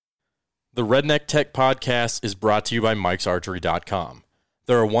The Redneck Tech Podcast is brought to you by MikesArchery.com.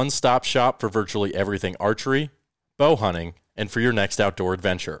 They're a one-stop shop for virtually everything archery, bow hunting, and for your next outdoor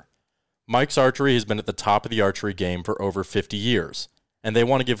adventure. Mike's Archery has been at the top of the archery game for over 50 years, and they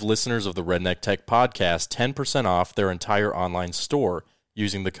want to give listeners of the Redneck Tech Podcast 10% off their entire online store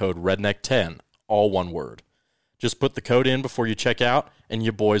using the code REDNECK10, all one word. Just put the code in before you check out, and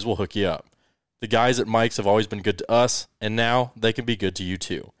your boys will hook you up. The guys at Mike's have always been good to us, and now they can be good to you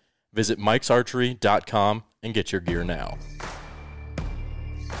too. Visit MikesArchery.com and get your gear now.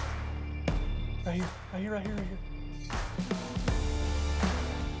 Right here.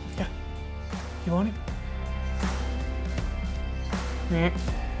 Yeah. You want him? Yeah.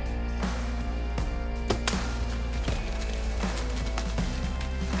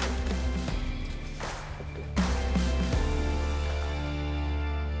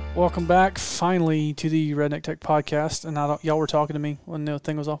 Welcome back, finally, to the Redneck Tech Podcast. And y'all were talking to me when the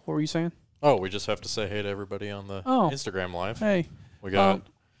thing was off. What were you saying? Oh, we just have to say hey to everybody on the Instagram Live. Hey. We got...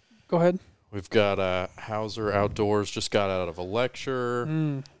 go ahead. We've got Hauser Outdoors just got out of a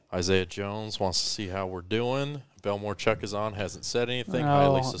lecture. Isaiah Jones wants to see how we're doing. Belmore Chuck is on, hasn't said anything,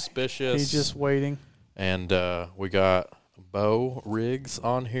 highly suspicious. He's just waiting. And we got Bo Riggs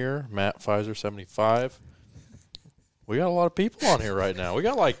on here, Matt Pfizer 75. We got a lot of people on here right now. We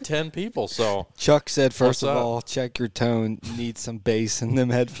got like 10 people. So Chuck said, first of all, check your tone. Need some bass in them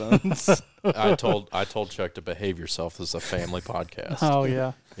headphones. I told Chuck to behave yourself. This is a family podcast. Oh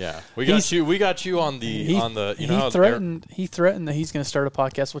yeah. Yeah. We got you on the he threatened that he's going to start a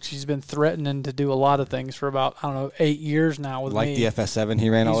podcast, which he's been threatening to do a lot of things for about 8 years now with like me. The FS7 he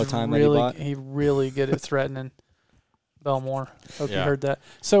ran all the time really, that he bought. He's really good at threatening. Belmore. Hope you heard that.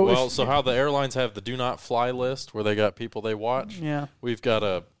 So how the airlines have the do not fly list where they got people they watch. Yeah. We've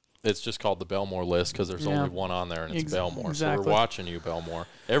got it's just called the Belmore list because there's only one on there and it's Belmore. Exactly. So we're watching you, Belmore.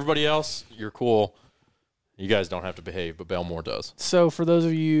 Everybody else, you're cool. You guys don't have to behave, but Belmore does. So for those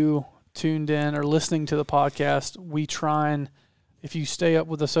of you tuned in or listening to the podcast, we try and, if you stay up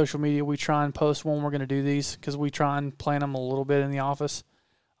with the social media, we try and post when we're going to do these because we try and plan them a little bit in the office.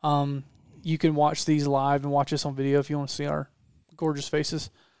 You can watch these live and watch us on video if you want to see our gorgeous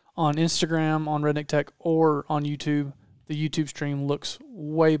faces on Instagram, on Redneck Tech, or on YouTube. The YouTube stream looks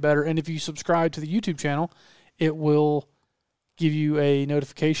way better. And if you subscribe to the YouTube channel, it will give you a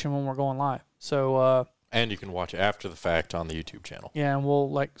notification when we're going live. So, and you can watch after the fact on the YouTube channel. Yeah,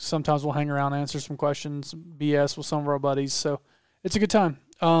 and sometimes we'll hang around, answer some questions, BS with some of our buddies. So it's a good time.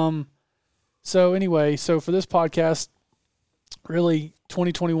 So for this podcast, really,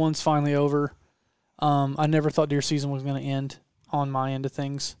 2021's finally over. I never thought deer season was going to end on my end of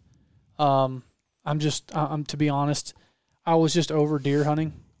things. I'm to be honest, I was just over deer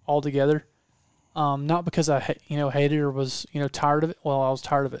hunting altogether. Not because I hated or was tired of it. Well, I was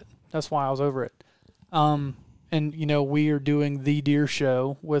tired of it. That's why I was over it. And we are doing the deer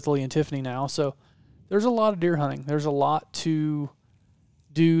show with Lee and Tiffany now, so there's a lot of deer hunting. There's a lot to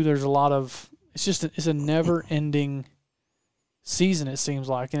do. There's a lot of it's a never ending season, it seems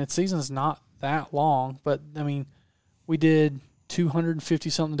like, and its season's not that long, but I mean, we did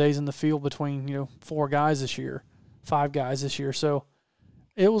 250 something days in the field between 5 guys this year, so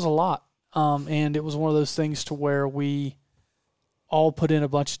it was a lot. And it was one of those things to where we all put in a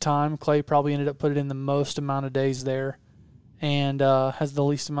bunch of time. Clay probably ended up putting in the most amount of days there, and has the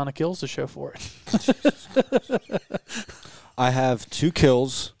least amount of kills to show for it. I have 2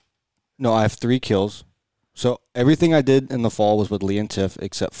 kills. No, I have 3 kills. So everything I did in the fall was with Lee and Tiff,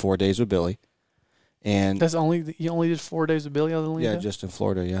 except 4 days with Billy. And you only did 4 days with Billy other than Lee? Yeah, and Tiff? just in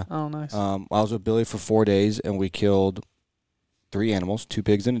Florida, yeah. Oh, nice. I was with Billy for 4 days, and we killed 3 animals, 2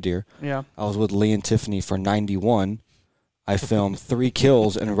 pigs and a deer. Yeah. I was with Lee and Tiffany for 91. I filmed 3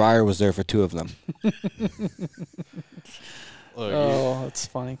 kills, and Ryer was there for 2 of them. That's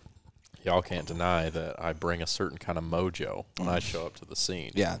funny. Y'all can't deny that I bring a certain kind of mojo when I show up to the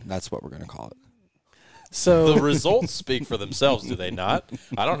scene. Yeah, that's what we're going to call it. So the results speak for themselves, do they not?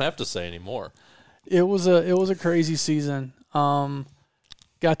 I don't have to say anymore. It was a crazy season.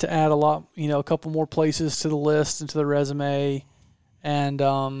 Got to add a couple more places to the list and to the resume, and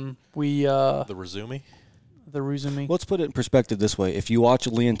the resume. Let's put it in perspective this way: if you watch a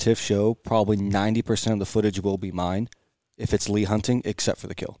Lee and Tiff show, probably 90% of the footage will be mine. If it's Lee hunting, except for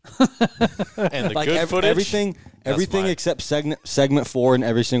the kill. And the good footage? Everything except segment 4 in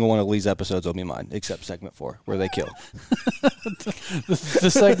every single one of Lee's episodes will be mine, except segment 4, where they kill. the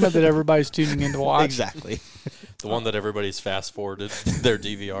segment that everybody's tuning in to watch. Exactly. The one that everybody's fast-forwarded their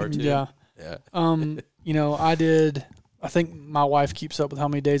DVR to. Yeah. I think my wife keeps up with how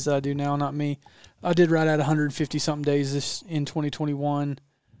many days that I do now, not me. I did right at 150-something days in 2021.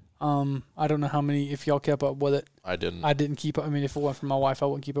 I don't know how many, if y'all kept up with it. I didn't. I didn't keep up. I mean, if it went from my wife, I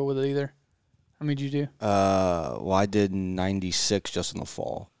wouldn't keep up with it either. How many did you do? Well, I did 96 just in the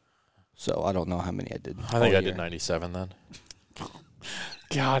fall. So I don't know how many I did. I think I did 97 then.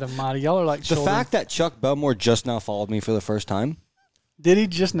 God almighty. Y'all are like The children. fact that Chuck Belmore just now followed me for the first time. Did he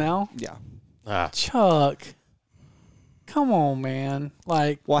just now? Yeah. Chuck. Come on, man.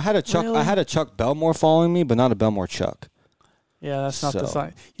 Like, Well, I had a Chuck. Really? I had a Chuck Belmore following me, but not a Belmore Chuck. yeah, that's not the So.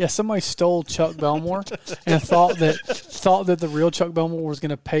 sign. Yeah, somebody stole Chuck Belmore and thought that the real Chuck Belmore was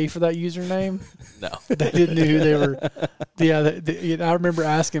going to pay for that username. No. They didn't know who they were. Yeah, I remember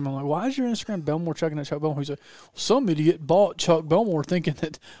asking him, I'm like, why is your Instagram Belmore chucking at Chuck Belmore? He's like, well, some idiot bought Chuck Belmore thinking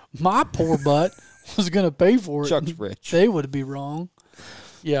that my poor butt was going to pay for it. Chuck's rich. They would be wrong.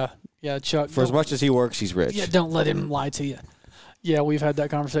 Yeah, Chuck. For as much as he works, he's rich. Yeah, don't let him lie to you. Yeah, we've had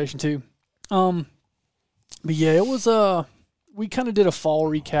that conversation too. But yeah, it was we kind of did a fall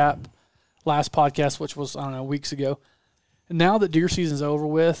recap last podcast, which was, I don't know, weeks ago. And now that deer season's over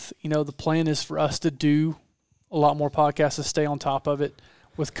with, the plan is for us to do a lot more podcasts to stay on top of it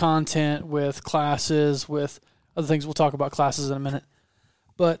with content, with classes, with other things. We'll talk about classes in a minute.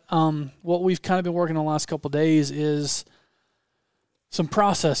 But what we've kind of been working on the last couple of days is some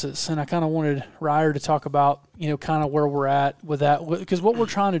processes, and I kind of wanted Ryer to talk about, kind of where we're at with that, because what we're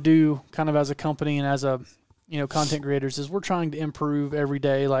trying to do kind of as a company and as a, content creators is we're trying to improve every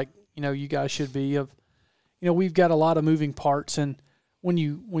day, like, you guys should be. We've got a lot of moving parts, and when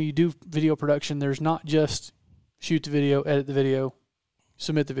you do video production, there's not just shoot the video, edit the video,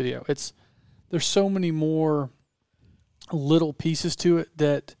 submit the video. There's so many more little pieces to it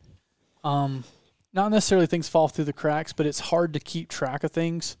that, not necessarily things fall through the cracks, but it's hard to keep track of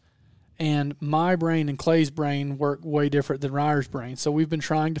things. And my brain and Clay's brain work way different than Ryer's brain. So we've been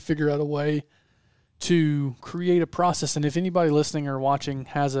trying to figure out a way to create a process. And if anybody listening or watching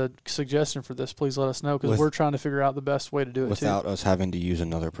has a suggestion for this, please let us know, because we're trying to figure out the best way to do it without us having to use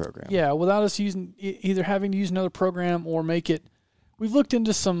another program. Yeah, without us either having to use another program or make it. We've looked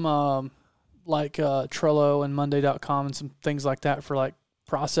into some Trello and Monday.com and some things like that for like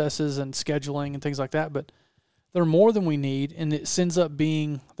processes and scheduling and things like that, but they're more than we need, and it ends up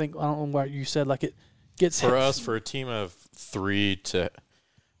being, I don't know what you said, like it gets for us, for a team of 3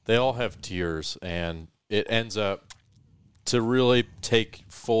 they all have tiers, and it ends up to really take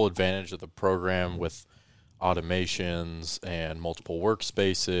full advantage of the program with automations and multiple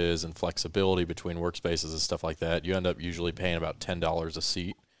workspaces and flexibility between workspaces and stuff like that. You end up usually paying about $10 a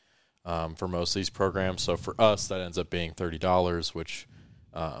seat for most of these programs. So for us, that ends up being $30, which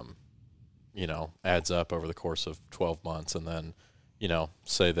adds up over the course of 12 months. And then,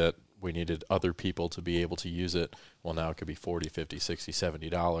 say that we needed other people to be able to use it. Well, now it could be $40, $50, $60,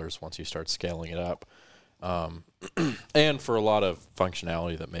 $70 once you start scaling it up. And for a lot of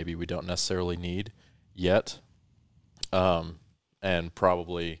functionality that maybe we don't necessarily need yet. And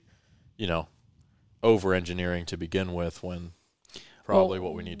probably, over-engineering to begin with when probably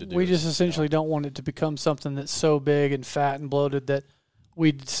what we need to do. We just essentially don't want it to become something that's so big and fat and bloated that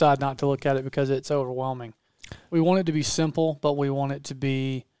we decide not to look at it because it's overwhelming. We want it to be simple, but we want it to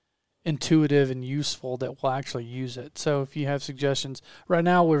be intuitive and useful that we'll actually use it. So if you have suggestions, right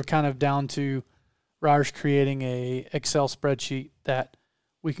now we're kind of down to Ryer's creating a Excel spreadsheet that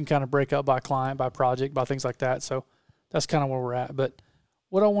we can kind of break up by client, by project, by things like that. So that's kind of where we're at. But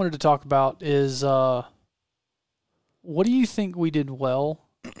what I wanted to talk about is what do you think we did well,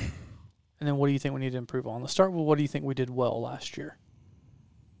 and then what do you think we need to improve on? Let's start with what do you think we did well last year?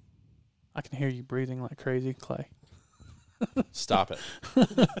 I can hear you breathing like crazy, Clay. Stop it.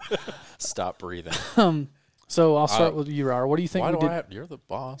 Stop breathing. So I'll start with you, Ryer. What do you think Why we do did? you're the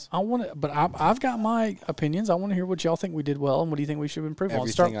boss. I want to, but I've got my opinions. I want to hear what y'all think we did well, and what do you think we should improve on?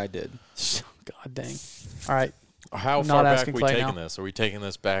 Everything I did. God dang. All right. How I'm far not back asking are we Clay taking now. this? Are we taking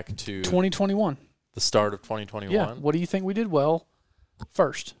this back to 2021. the start of 2021? Yeah. What do you think we did well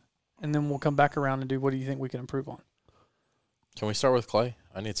first? And then we'll come back around and do what do you think we can improve on? Can we start with Clay?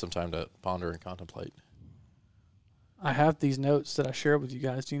 I need some time to ponder and contemplate. I have these notes that I share with you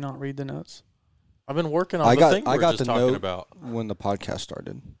guys. Do you not read the notes? I've been working on I the got thing I we're got just the talking note about. when the podcast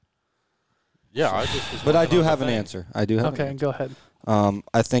started. Yeah, I just was But I working do on the have an thing. answer. I do have an Okay, answer. go ahead.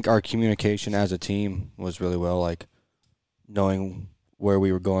 I think our communication as a team was really well, like knowing where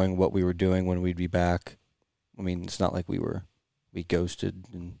we were going, what we were doing, when we'd be back. I mean, it's not like we ghosted.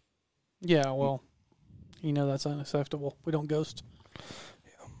 And Yeah, well, that's unacceptable. We don't ghost.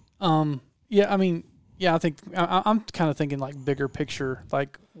 Yeah, I mean, yeah, I think I'm kind of thinking like bigger picture.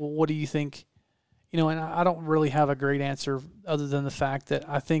 Like, well, what do you think? And I don't really have a great answer other than the fact that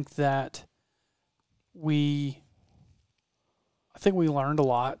I think that we learned a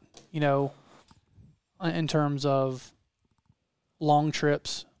lot in terms of long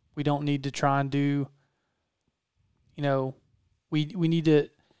trips, we don't need to try and do, we need to,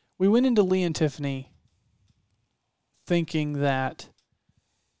 we went into Lee and Tiffany thinking that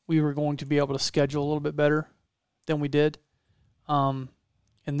we were going to be able to schedule a little bit better than we did. And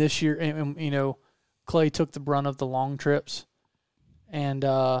this year, Clay took the brunt of the long trips. And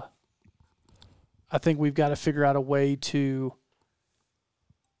I think we've got to figure out a way to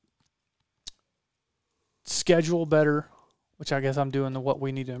schedule better, which I guess I'm doing what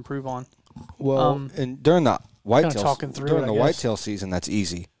we need to improve on. Well, and during the whitetail season, that's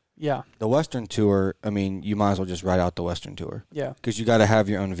easy. Yeah. The Western Tour, I mean, you might as well just ride out the Western Tour. Yeah. Because you got to have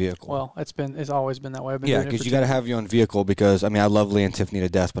your own vehicle. Well, it's always been that way. Yeah, because you got to have your own vehicle because, I mean, I love Lee and Tiffany to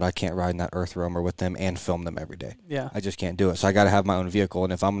death, but I can't ride in that Earth Roamer with them and film them every day. Yeah. I just can't do it. So I got to have my own vehicle.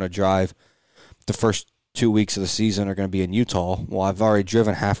 And if I'm going to drive, the first 2 weeks of the season are going to be in Utah. Well, I've already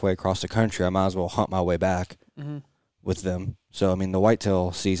driven halfway across the country. I might as well hunt my way back with them. So, I mean, the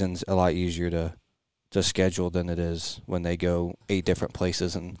whitetail season's a lot easier to schedule than it is when they go 8 different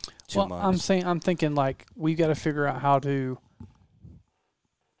places in 2 months. I'm thinking like we've got to figure out how to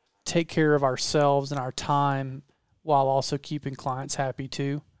take care of ourselves and our time while also keeping clients happy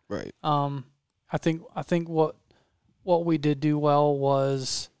too. Right. I think what we did do well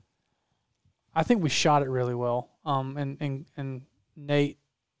was I think we shot it really well. And Nate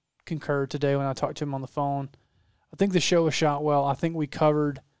concurred today when I talked to him on the phone. I think the show was shot well. I think we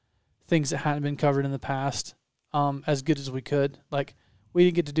covered things that hadn't been covered in the past as good as we could. Like, we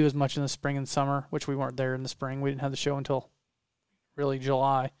didn't get to do as much in the spring and summer, which we weren't there in the spring. We didn't have the show until really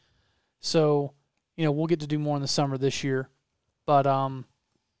July. So, we'll get to do more in the summer this year. But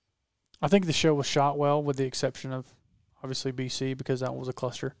I think the show was shot well with the exception of, obviously, BC because that was a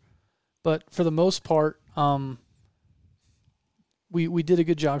cluster. But for the most part, we did a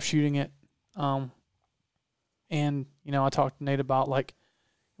good job shooting it. And, I talked to Nate about, like,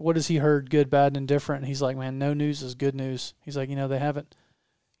 what has he heard, good, bad, and indifferent? And he's like, man, no news is good news. He's like, they haven't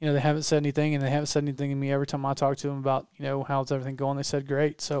said anything, and they haven't said anything to me every time I talk to them about, how's everything going. They said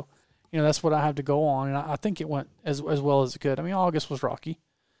great. So, that's what I have to go on, and I think it went as well as it could. I mean, August was rocky,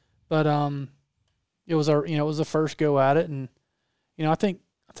 but it was the first go at it, and I think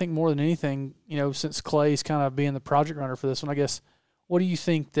more than anything, since Clay's kind of being the project runner for this one, I guess, what do you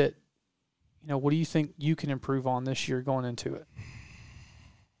think you can improve on this year going into it?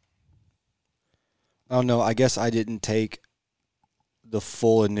 I don't know. I guess I didn't take the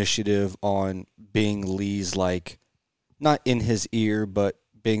full initiative on being Lee's, like, not in his ear, but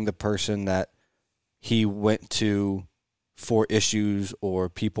being the person that he went to for issues or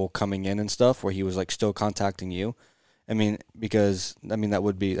people coming in and stuff, where he was, like, still contacting you. I mean, because,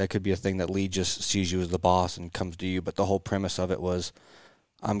 that could be a thing that Lee just sees you as the boss and comes to you, but the whole premise of it was,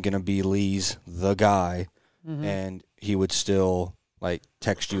 I'm going to be Lee's the guy, and he would still, like,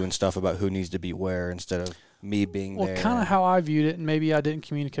 text you and stuff about who needs to be where instead of me being there. Well, kind of how I viewed it, and maybe I didn't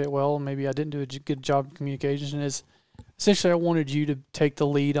communicate well, and maybe I didn't do a good job of communication, is essentially I wanted you to take the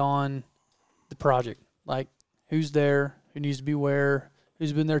lead on the project. Like, who's there, who needs to be where,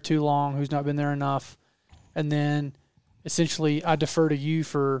 who's been there too long, who's not been there enough. And then essentially I defer to you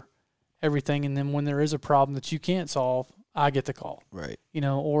for everything, and then when there is a problem that you can't solve, I get the call. Right.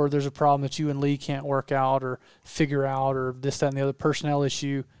 Or there's a problem that you and Lee can't work out or figure out, or this, that, and the other personnel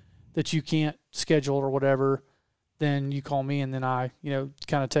issue that you can't schedule or whatever, then you call me, and then I,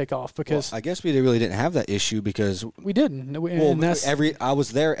 kind of take off. Because I guess we really didn't have that issue because we didn't. I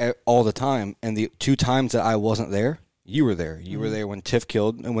was there all the time, and the 2 times that I wasn't there, you were there. You were there when Tiff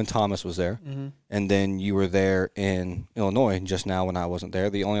killed and when Thomas was there, and then you were there in Illinois just now when I wasn't there.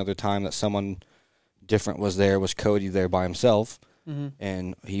 The only other time that someone different was there was Cody there by himself,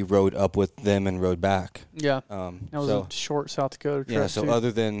 and he rode up with them and rode back. Yeah, that was a short South Dakota trip. Yeah, so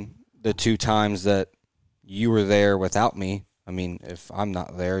other than the 2 times that you were there without me, I mean, if I'm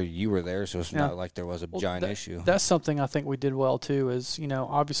not there, you were there, so it's not like there was a giant issue. That's something I think we did well too. Is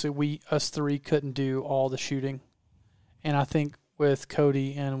obviously us 3 couldn't do all the shooting, and I think with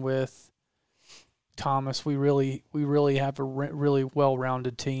Cody and with Thomas, we really have a really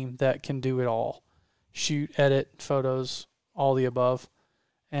well-rounded team that can do it all. Shoot, edit, photos, all the above.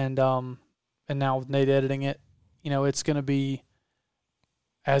 And now with Nate editing it, it's going to be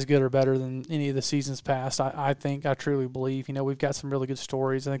as good or better than any of the seasons past. I truly believe, we've got some really good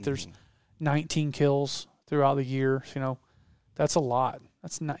stories. I think there's 19 kills throughout the year. That's a lot.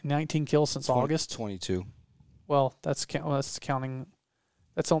 That's 19 kills since August. 22. Well, that's counting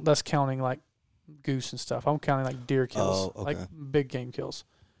like goose and stuff. I'm counting like deer kills, like big game kills.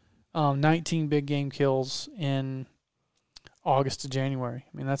 19 big game kills in August to January.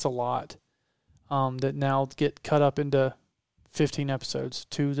 I mean, that's a lot that now get cut up into 15 episodes,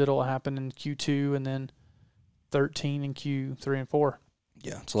 2 that'll happen in Q2 and then 13 in Q3 and 4.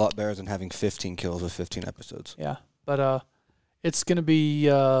 Yeah, it's a lot better than having 15 kills with 15 episodes. Yeah, but it's going to be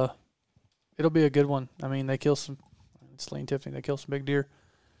it'll be a good one. I mean, they kill some – it's Lane Tiffany. They kill some big deer.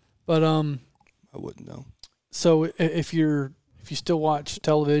 But I wouldn't know. So if you still watch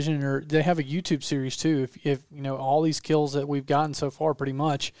television, or they have a YouTube series too, if you know, all these kills that we've gotten so far pretty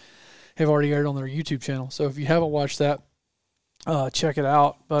much have already aired on their YouTube channel. So if you haven't watched that, check it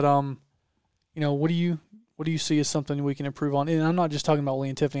out. But you know, what do you see as something we can improve on? And I'm not just talking about Lee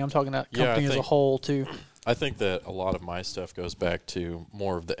and Tiffany. I'm talking about company as a whole too. I think that a lot of my stuff goes back to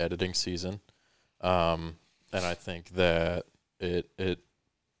more of the editing season, and I think that it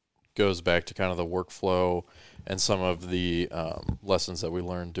goes back to kind of the workflow and some of the lessons that we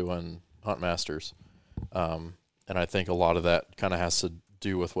learned doing Hunt Masters. And I think a lot of that kind of has to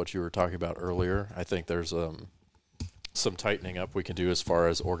do with what you were talking about earlier. I think there's some tightening up we can do as far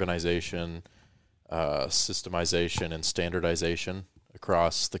as organization, systemization, and standardization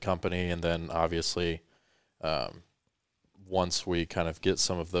across the company. And then obviously, once we kind of get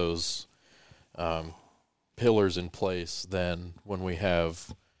some of those pillars in place, then when we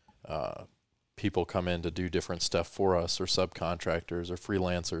have people come in to do different stuff for us, or subcontractors or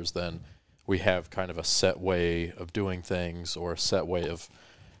freelancers, then we have kind of a set way of doing things, or a set way of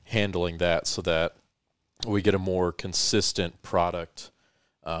handling that, so that we get a more consistent product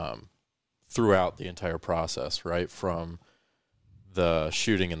throughout the entire process, right? From the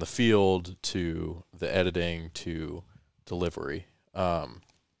shooting in the field to the editing to delivery.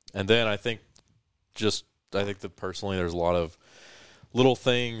 And then I think that personally there's a lot of little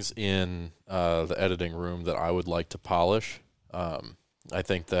things in the editing room that I would like to polish. I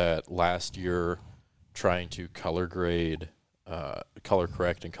think that last year, trying to color correct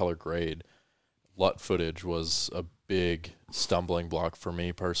and color grade LUT footage was a big stumbling block for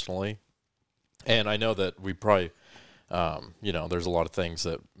me personally. And I know that we probably, there's a lot of things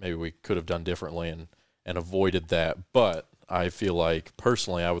that maybe we could have done differently and avoided that. But I feel like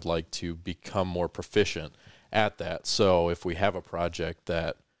personally I would like to become more proficient at that. So if we have a project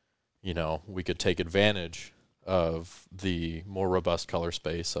that, we could take advantage of the more robust color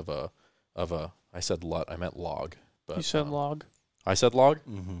space of a I said LUT, I meant log. But you said log. I said log?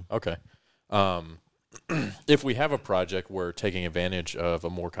 Mm-hmm. Okay. If we have a project where taking advantage of a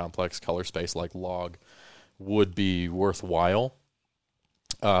more complex color space like log would be worthwhile,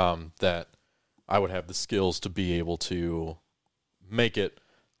 that I would have the skills to be able to make it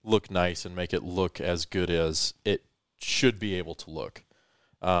look nice and make it look as good as it should be able to look.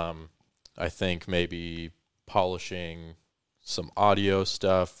 I think maybe polishing some audio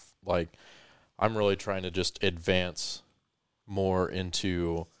stuff. Like, I'm really trying to just advance more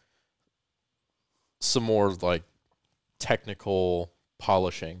into some more like technical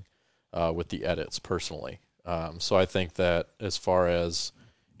polishing with the edits personally. So I think that as far as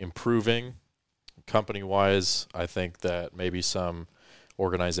improving company-wise, I think that maybe some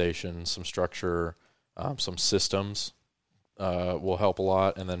organization, some structure, some systems will help a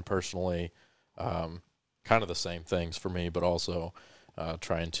lot. And then personally, kind of the same things for me, but also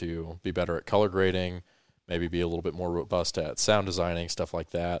trying to be better at color grading, maybe be a little bit more robust at sound designing, stuff like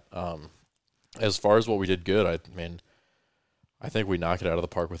that. As far as what we did good, I think we knock it out of the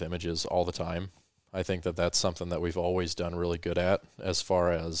park with images all the time. I think that that's something that we've always done really good at, as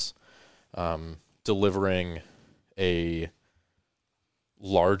far as delivering a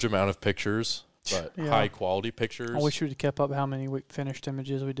large amount of pictures, but high quality pictures. I wish we'd kept up how many finished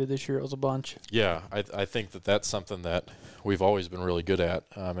images we did this year. It was a bunch. Yeah, I think that that's something that we've always been really good at,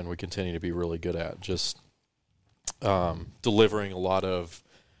 and we continue to be really good at, just delivering a lot of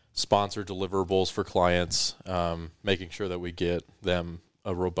sponsored deliverables for clients, making sure that we get them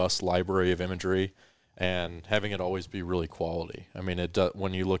a robust library of imagery, and having it always be really quality. I mean,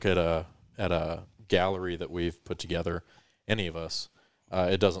 when you look at a gallery that we've put together, any of us,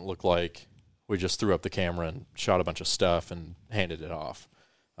 it doesn't look like we just threw up the camera and shot a bunch of stuff and handed it off.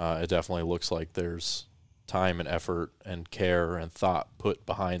 It definitely looks like there's time and effort and care and thought put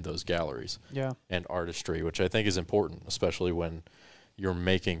behind those galleries. Yeah. And artistry, which I think is important, especially when you're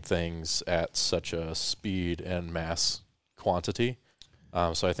making things at such a speed and mass quantity.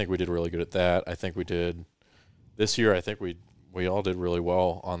 So I think we did really good at that. I think we did this year. I think we all did really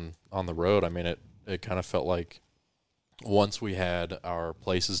well on the road. I mean, it kind of felt like once we had our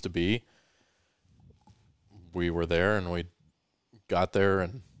places to be, we were there and we got there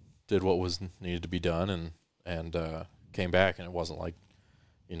and did what was needed to be done and came back, and it wasn't like,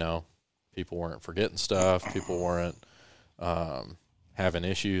 people weren't forgetting stuff. People weren't having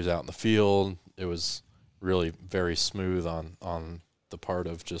issues out in the field. It was really very smooth on the part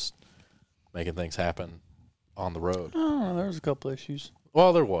of just making things happen on the road. Oh, there was a couple issues.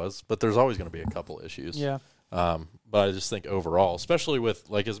 Well, there was, but there's always going to be a couple issues. Yeah. But I just think overall, especially with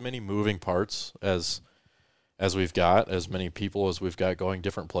like as many moving parts as we've got, as many people as we've got going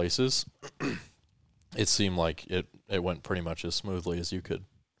different places, it seemed like it went pretty much as smoothly as you could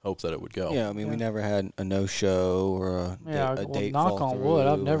hope that it would go. Yeah, I mean, we never had a no-show or a date knock fall on wood,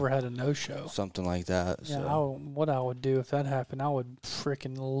 I've through never or had a no-show. something like that. Yeah, So. what I would do if that happened, I would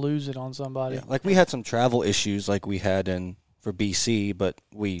freaking lose it on somebody. Yeah, like we had some travel issues like we had for BC, but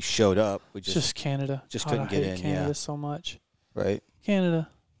we showed up. We Just Canada. just God, couldn't I get hate in, Canada yeah. so much. right. Canada,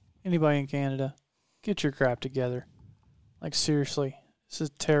 anybody in Canada, get your crap together. Like, seriously, this is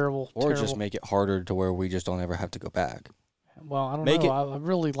terrible. Or terrible. just make it harder to where we just don't ever have to go back. Well, I don't make know. I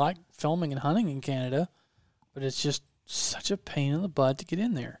really like filming and hunting in Canada, but it's just such a pain in the butt to get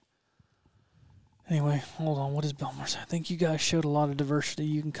in there. Anyway, hold on. What is Belmars? I think you guys showed a lot of diversity.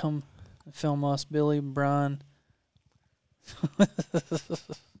 You can come and film us, Billy, Brian.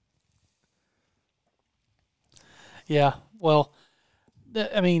 Yeah, well,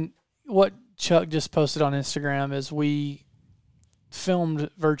 I mean, what Chuck just posted on Instagram is we filmed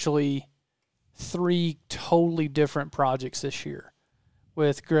virtually 3 totally different projects this year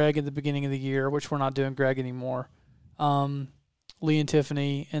with Greg at the beginning of the year, which we're not doing Greg anymore, Lee and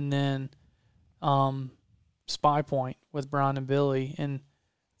Tiffany, and then Spy Point with Brian and Billy. And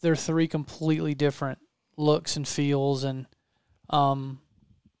they're 3 completely different looks and feels, and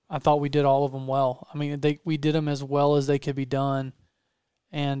I thought we did all of them well. I mean, we did them as well as they could be done,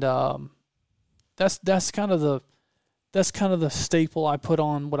 and that's kind of the staple I put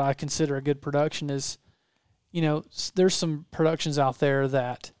on what I consider a good production is, you know, there's some productions out there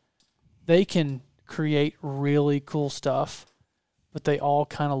that they can create really cool stuff, but they all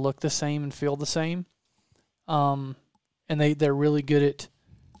kind of look the same and feel the same. And they're really good at,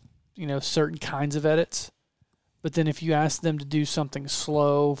 you know, certain kinds of edits. But then if you ask them to do something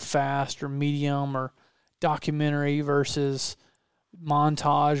slow, fast, or medium, or documentary versus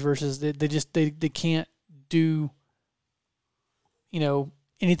montage versus they can't do, you know,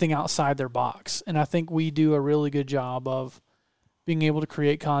 anything outside their box. And I think we do a really good job of being able to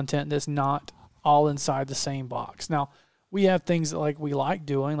create content that's not all inside the same box. Now, we have things that like we like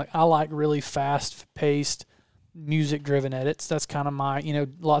doing. Like I like really fast-paced, music-driven edits. That's kind of my, you know,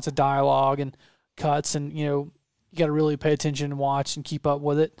 lots of dialogue and cuts, and, you know, you got to really pay attention and watch and keep up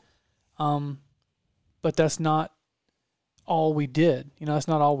with it. But that's not all we did. You know, that's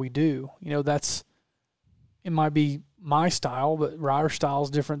not all we do. You know, it might be my style, but Ryder's style is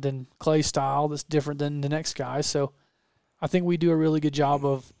different than Clay's style. That's different than the next guy. So I think we do a really good job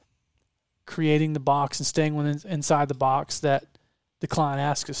of creating the box and staying inside the box that the client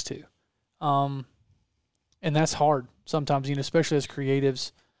asks us to. And that's hard sometimes, you know, especially as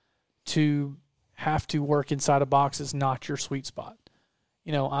creatives, to have to work inside a box is not your sweet spot.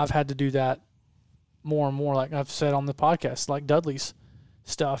 You know, I've had to do that more and more, like I've said on the podcast, like Dudley's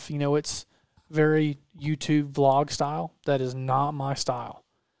stuff. You know, it's very YouTube vlog style. That is not my style.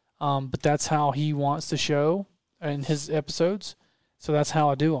 But that's how he wants to show in his episodes. So that's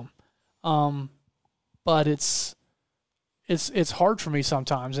how I do them. But it's hard for me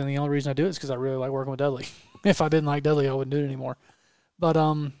sometimes. And the only reason I do it is because I really like working with Dudley. If I didn't like Dudley, I wouldn't do it anymore. But,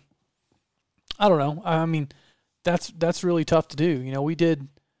 I don't know. I mean, that's really tough to do. You know, I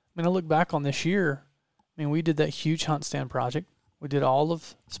look back on this year. I mean, we did that huge hunt stand project. We did all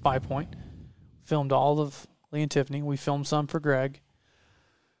of Spy Point, filmed all of Lee and Tiffany. We filmed some for Greg.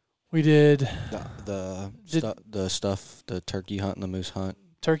 We did the turkey hunt and the moose hunt.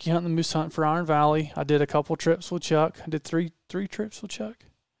 Turkey hunt and the moose hunt for Iron Valley. I did a couple trips with Chuck. I did three trips with Chuck.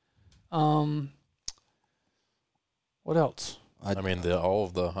 What else? I mean, all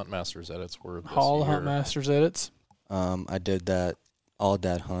of the Huntmasters edits were this all the year. Huntmasters edits. I did that all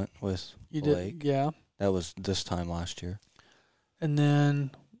dad hunt with Blake. Did, yeah. That was this time last year. And then,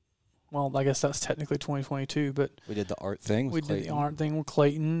 well, I guess that's technically 2022, but we did the art thing. We did the art thing with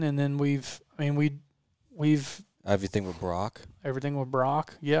Clayton, and then we've everything with Brock. Everything with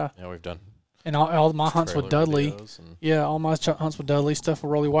Brock, yeah. Yeah, we've done. And all my hunts with Dudley. Yeah, all my hunts with Dudley stuff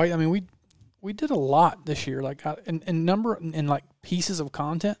with Rolly White. I mean, we did a lot this year, like in number and like pieces of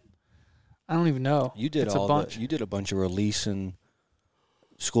content. I don't even know. You did you did a bunch of release and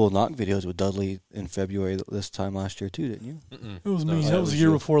school knock videos with Dudley in February this time last year too, didn't you? Mm-mm. It was me. That was the year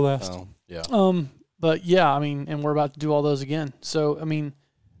before last. Oh. Yeah. But yeah, I mean, and we're about to do all those again. So I mean,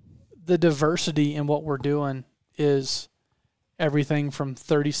 the diversity in what we're doing is everything from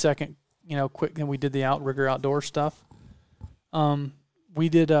 30-second, you know, quick. And we did the Outrigger outdoor stuff We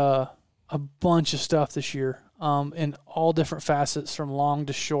did a bunch of stuff this year in all different facets, from long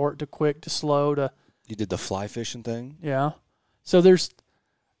to short to quick to slow to. You did the fly fishing thing? Yeah. So there's,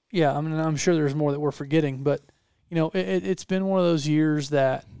 I mean, I'm sure there's more that we're forgetting, but, you know, it's been one of those years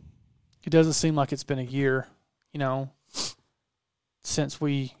that it doesn't seem like it's been a year, you know, since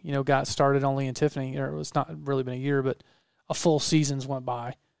we, you know, got started only in Tiffany, or it's not really been a year, but a full season's went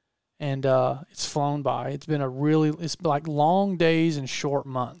by, and it's flown by. It's been it's like long days and short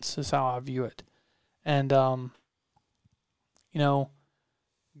months is how I view it. And, you know,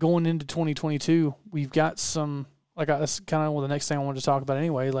 going into 2022, we've got some, like, that's kind of the next thing I wanted to talk about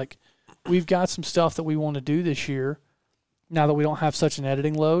anyway. Like, we've got some stuff that we want to do this year now that we don't have such an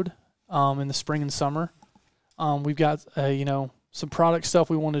editing load in the spring and summer. We've got, you know, some product stuff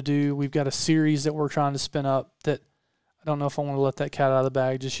we want to do. We've got a series that we're trying to spin up that I don't know if I want to let that cat out of the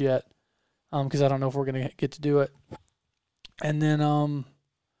bag just yet, because I don't know if we're going to get to do it. And then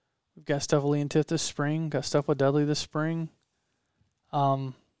we've got stuff with Lee and Tiff this spring, got stuff with Dudley this spring.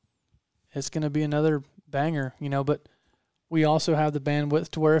 It's going to be another banger, you know, but we also have the bandwidth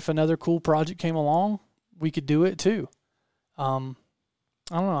to where if another cool project came along, we could do it too. I don't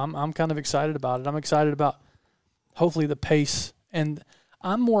know. I'm kind of excited about it. I'm excited about hopefully the pace, and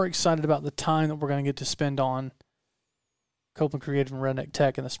I'm more excited about the time that we're going to get to spend on Copeland Creative and Redneck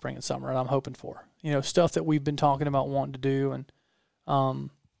Tech in the spring and summer, and I'm hoping for, you know, stuff that we've been talking about wanting to do, and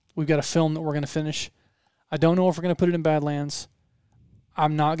we've got a film that we're going to finish. I don't know if we're going to put it in Badlands.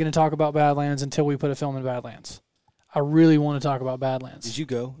 I'm not going to talk about Badlands until we put a film in Badlands. I really want to talk about Badlands. Did you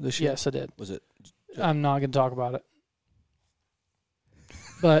go this year? Yes, I did. Was it? I'm not going to talk about it.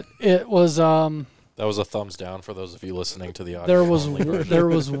 But it was That was a thumbs down for those of you listening to the audio. there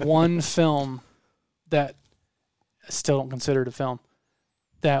was one film that I still don't consider it a film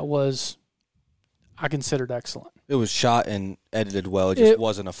that was I considered excellent. It was shot and edited well. It just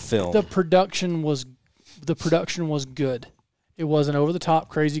wasn't a film. The production was good. It wasn't over the top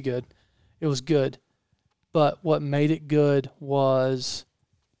crazy good. It was good. But what made it good was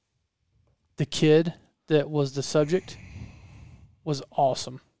the kid that was the subject was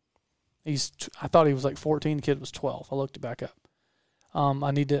awesome. I thought he was like 14. The kid was 12. I looked it back up. I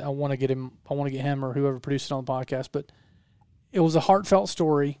want to get him or whoever produced it on the podcast. But it was a heartfelt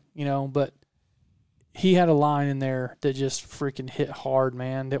story, you know. But he had a line in there that just freaking hit hard,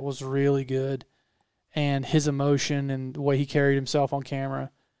 man. That was really good, and his emotion and the way he carried himself on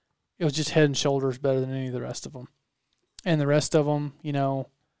camera, it was just head and shoulders better than any of the rest of them. And the rest of them, you know,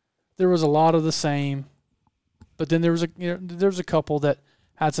 there was a lot of the same, but then there was a couple that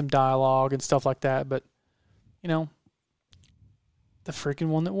had some dialogue and stuff like that. But, you know, the freaking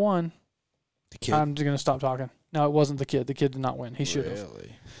one that won, the kid. I'm just going to stop talking. No, it wasn't the kid. The kid did not win. He should have.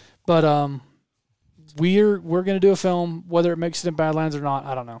 Really? But we're going to do a film. Whether it makes it in Badlands or not,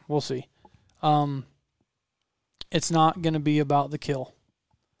 I don't know. We'll see. It's not going to be about the kill.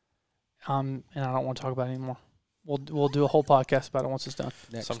 And I don't want to talk about it anymore. We'll do a whole podcast about it once it's done.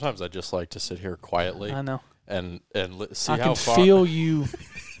 Next. Sometimes I just like to sit here quietly I know. and see I how can far. feel you.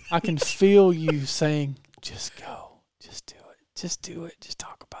 I can feel you saying, "Just go, just do it, just do it, just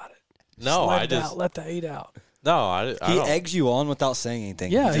talk about it." No, let the hate out. No, I He don't. eggs you on without saying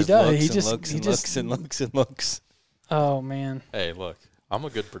anything. Yeah, he he does. Looks He and just- looks he and just- looks and looks and looks. Oh man. Hey, look, I'm a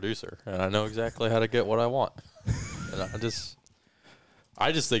good producer, and I know exactly how to get what I want. And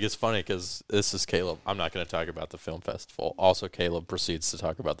I just think it's funny because this is Caleb. I'm not going to talk about the film festival. Also, Caleb proceeds to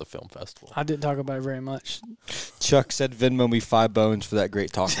talk about the film festival. I didn't talk about it very much. Chuck said Venmo me $5 for that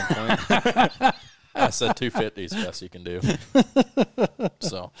great talking point. I said 250 is the best you can do.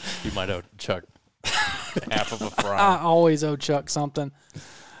 So you might owe Chuck half of a I fry. always owe Chuck something.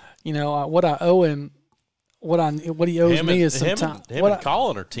 You know what I owe him. What he owes me is some time. Him and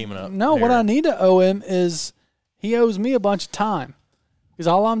Colin are teaming up. No, here. what I need to owe him is he owes me a bunch of time. Because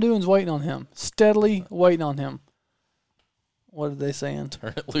all I'm doing is waiting on him. Steadily waiting on him. What are they saying?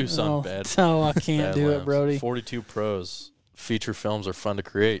 Turn it loose on bad. No, I can't do it, Badlands. Brody. 42 Pros. Feature films are fun to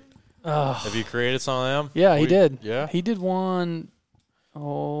create. Have you created some of them? Yeah, he did. Yeah? He did one,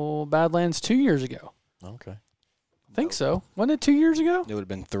 Badlands 2 years ago. Okay. I think so. Wasn't it 2 years ago? It would have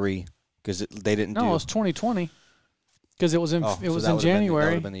been 3 because they didn't No, do. it was 2020. Because it was in Oh, it so was that in would've been- that January.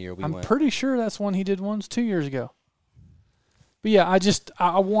 would've been the year we I'm went. pretty sure that's when he did ones 2 years ago. But yeah, I just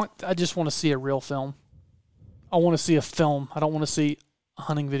want to see a real film. I want to see a film. I don't want to see a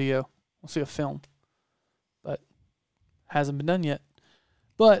hunting video. I want to see a film. But hasn't been done yet.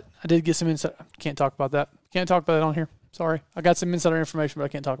 But I did get some insight. Can't talk about that. Can't talk about it on here. Sorry. I got some insider information, but I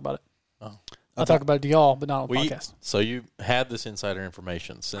can't talk about it. Oh. I'll talk about it to y'all, but not on the podcast. So you had this insider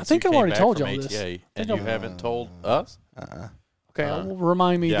information since I think you I've came already back told from y'all ATA, this. and you haven't told us? Okay,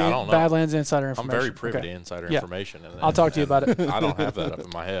 remind me. Yeah, I don't know. Badlands insider information. I'm very privy Okay. to insider Yeah. information. And, I'll talk to you about it. I don't have that up in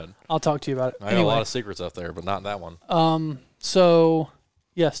my head. I'll talk to you about it. I got a lot of secrets up there, but not that one. So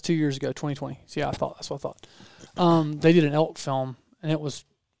yes, 2 years ago, 2020. So yeah, that's what I thought. They did an elk film, and it was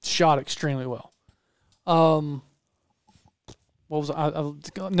shot extremely well. What was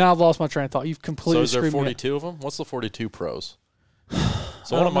now I've lost my train of thought. You've completely. So is there screwed me up. 42 of them? What's the 42 pros?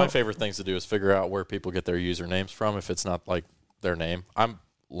 So one of my favorite things to do is figure out where people get their usernames from if it's not like their name. I'm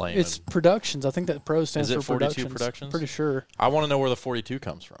lame. It's Productions. I think that pro stands Is it for 42 Productions? Pretty sure. I want to know where the 42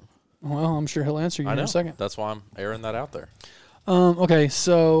 comes from. Well, I'm sure he'll answer you I in know. a second. That's why I'm airing that out there. Okay,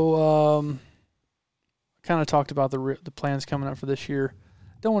 so kind of talked about the plans coming up for this year.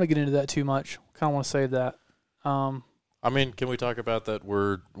 Don't want to get into that too much. Kind of want to save that. I mean, can we talk about that?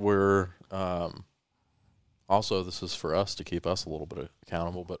 We're also, this is for us to keep us a little bit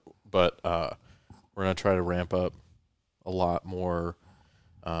accountable, but we're going to try to ramp up a lot more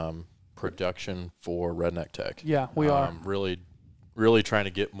production for Redneck Tech. Yeah, we are. Really trying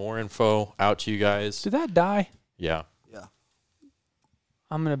to get more info out to you guys. Did that die? Yeah. Yeah.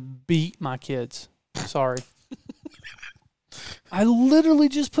 I'm going to beat my kids. Sorry. I literally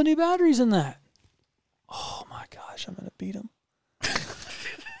just put new batteries in that. Oh, my gosh. I'm going to beat them.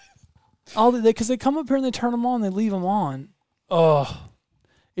 Because they come up here and they turn them on, they leave them on. Oh,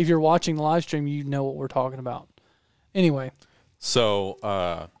 if you're watching the live stream, you know what we're talking about. Anyway.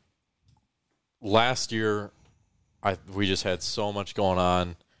 So last year, we just had so much going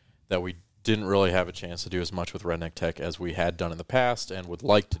on that we didn't really have a chance to do as much with Redneck Tech as we had done in the past and would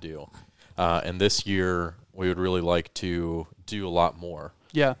like to do. And this year, we would really like to do a lot more.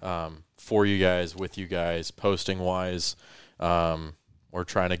 Yeah. For you guys, with you guys, posting-wise. We're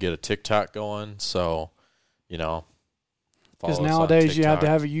trying to get a TikTok going, so, Because follow us on nowadays you have to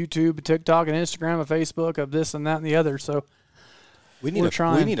TikTok. have a YouTube, a TikTok, an Instagram, a Facebook, of this and that and the other. So We need We're a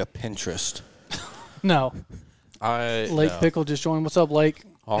trying. we need a Pinterest. no. Lake no. Pickle just joined. What's up, Lake?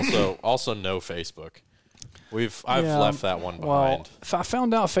 Also no Facebook. I've Yeah, left that one Well, behind. I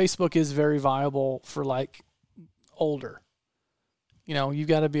found out Facebook is very viable for like older. You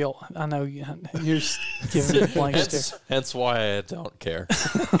got to be old. I know you're just giving me blanks too. Hence why I don't care.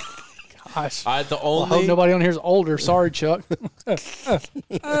 Gosh. I I hope nobody on here is older. Sorry, Chuck.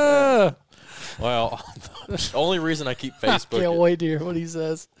 Well, the only reason I keep Facebook. Can't wait to hear what he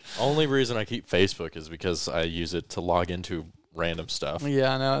says. Only reason I keep Facebook is because I use it to log into random stuff.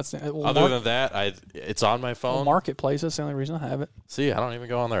 Yeah, I know. Other than that, it's on my phone. Marketplace. That's the only reason I have it. See, I don't even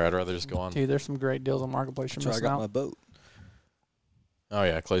go on there. I'd rather just go on. Dude, there's some great deals on Marketplace. You're So I missing got out. my boat. Oh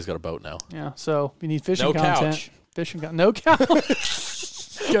yeah, Clay's got a boat now. Yeah, so if you need fishing No content. couch. No couch.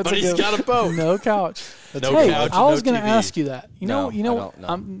 But he's got a boat. No couch. No Hey, couch, I was no going to TV. ask you that. No, I don't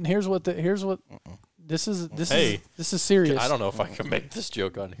know. Here's what this is serious. I don't know if I can make this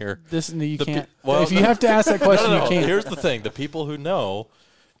joke on here. You The can't. pe- well, if you no. have to ask that question, No. you can't. Here's the thing: the people who know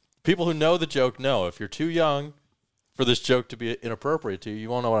the joke know. If you're too young for this joke to be inappropriate to you, you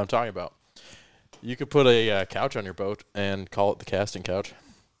won't know what I'm talking about. You could put a couch on your boat and call it the casting couch.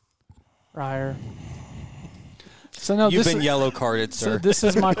 Ryer. So no, You've this been is, yellow carded, so sir. this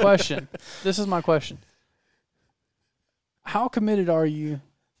is my question. How committed are you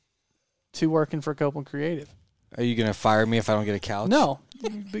to working for Copeland Creative? Are you gonna fire me if I don't get a couch? No,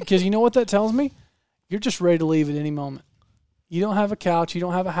 because you know what that tells me? You're just ready to leave at any moment. You don't have a couch. You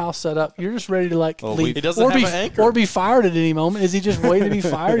don't have a house set up. You're just ready to leave. He doesn't or have be an anchor. or be fired at any moment. Is he just waiting to be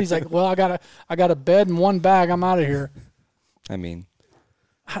fired? He's like, well, I got a bed and one bag. I'm out of here. I mean,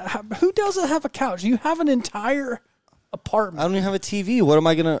 Who doesn't have a couch? You have an entire apartment. I don't even have a TV. What am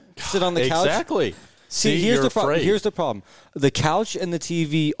I gonna sit on the couch? Exactly. See, See, here's you're the problem. afraid. Here's the problem. The couch and the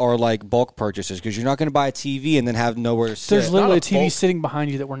TV are like bulk purchases because you're not going to buy a TV and then have nowhere to sit. There's literally a not a TV bulk- sitting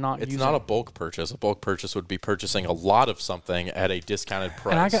behind you that we're not It's using. not a bulk purchase. A bulk purchase would be purchasing a lot of something at a discounted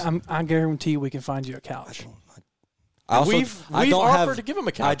price. And I guarantee we can find you a couch. I also, We've I don't offered have, to give him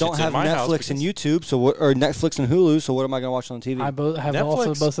a couch. I don't It's in have my house Netflix and because- YouTube, or Netflix and Hulu. So what am I going to watch on TV? I have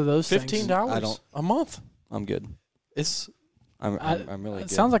Netflix, both of those things. $15 I don't- a month. I'm good. It's I'm really It good.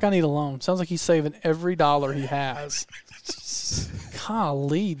 sounds like I need a loan. Sounds like he's saving every dollar he has.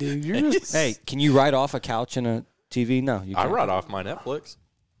 Golly, dude, you're just Hey, can you write off a couch and a TV? No, you I can't. write off my Netflix.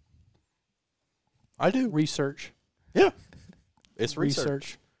 I do. research. Yeah. It's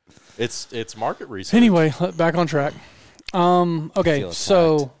research. Research. It's market research. Anyway, back on track. Okay, Feel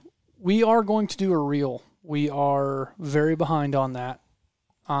so attacked. we are going to do a reel. We are very behind on that.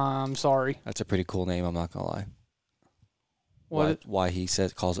 I'm sorry. That's a pretty cool name. I'm not gonna lie. why he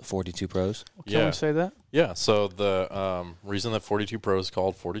calls it 42 Pros. Can we say that? Yeah, so the reason that 42 Pros is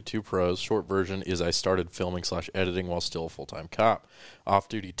called 42 Pros, short version, is I started filming/editing while still a full-time cop.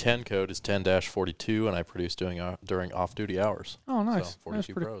 Off-duty 10 code is 10-42, and I produce during off-duty hours. Oh, nice. So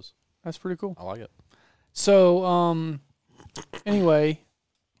 42 Pros. That's pretty cool. I like it. So, anyway,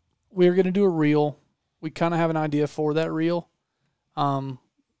 we're going to do a reel. We kind of have an idea for that reel. I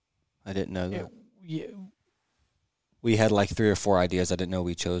didn't know that. Yeah. We had like 3 or 4 ideas. I didn't know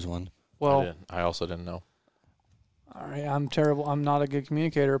we chose one. Well, I also didn't know. All right, I'm terrible. I'm not a good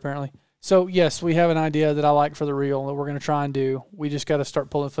communicator, apparently. So, yes, we have an idea that I like for the reel that we're going to try and do. We just got to start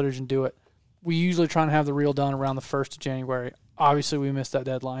pulling footage and do it. We usually try and have the reel done around the 1st of January. Obviously, we missed that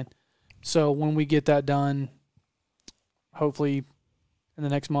deadline. So, when we get that done, hopefully in the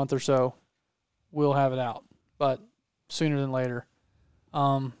next month or so, we'll have it out. But sooner than later.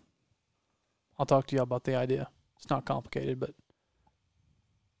 I'll talk to you about the idea. It's not complicated, but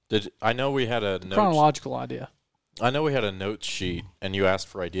I know we had a chronological idea. I know we had a note sheet, and you asked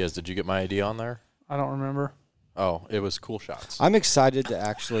for ideas. Did you get my idea on there? I don't remember. Oh, it was cool shots. I'm excited to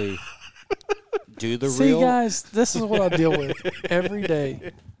actually do the See, reel. See, guys, this is what I deal with every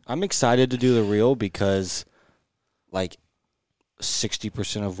day. I'm excited to do the reel because, like,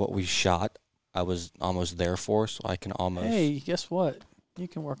 60% of what we shot, I was almost there for, so I can almost. Hey, guess what? You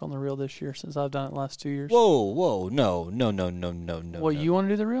can work on the reel this year since I've done it the last 2 years. Whoa, no. Well, you want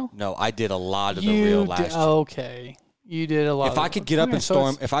to do the reel? No, I did a lot of the reel last year. Okay, you did a lot. If I could get up and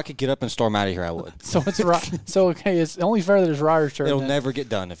storm, out of here, I would. So it's right. So okay, it's only fair that it's Ryer's turn. It'll never get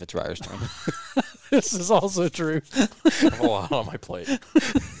done if it's Ryer's turn. This is also true. I have a lot on my plate.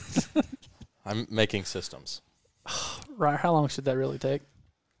 I'm making systems. Ryer, how long should that really take?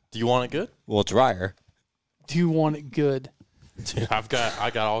 Do you want it good? Well, it's Ryer. Do you want it good? Dude, I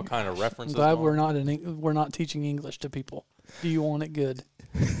got all kind of references. I'm glad we're not teaching English to people. Do you want it good?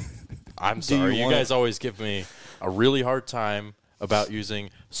 I'm sorry. You guys always give me a really hard time about using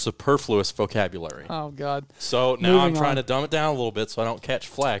superfluous vocabulary. Oh God. So now I'm trying to dumb it down a little bit so I don't catch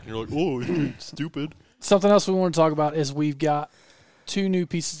flack. And you're like, oh, you're stupid. Something else we want to talk about is we've got 2 new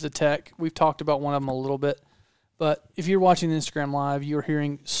pieces of tech. We've talked about one of them a little bit. But if you're watching the Instagram Live, you're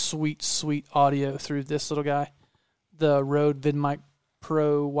hearing sweet, sweet audio through this little guy. The Rode VidMic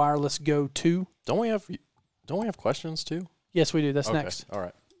Pro Wireless Go 2. Don't we have questions too? Yes, we do. That's okay. next. All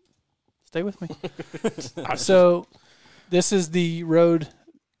right. Stay with me. So this is the Rode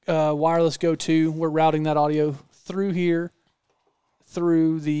Wireless Go 2. We're routing that audio through here,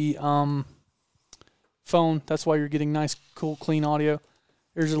 through the phone. That's why you're getting nice, cool, clean audio.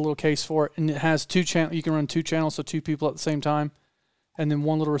 There's a little case for it, and it has 2 channels. You can run 2 channels, so 2 people at the same time. And then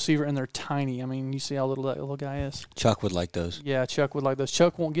 1 little receiver, and they're tiny. I mean, you see how little that little guy is. Chuck would like those. Yeah, Chuck would like those.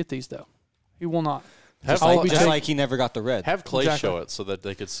 Chuck won't get these, though. He will not. Just like he never got the red. Have Clay show it so that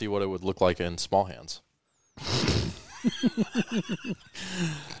they could see what it would look like in small hands.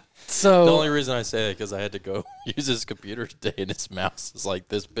 So the only reason I say it because I had to go use his computer today, and his mouse is like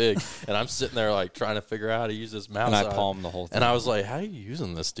this big, and I'm sitting there like trying to figure out how to use this mouse. And I palmed the whole thing. And I was like, "How are you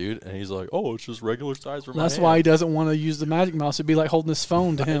using this, dude?" And he's like, "Oh, it's just regular size for my that's hand." why he doesn't want to use the Magic Mouse. It'd be like holding his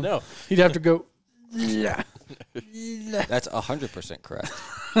phone to him. I know. He'd have to go. That's 100% correct.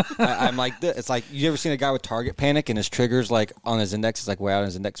 I'm like this. It's like, you ever seen a guy with target panic and his trigger's like on his index? It's like way out on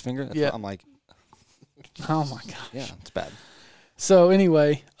his index finger. That's what I'm like. Oh my gosh. Yeah, it's bad. So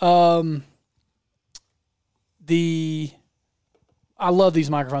anyway, I love these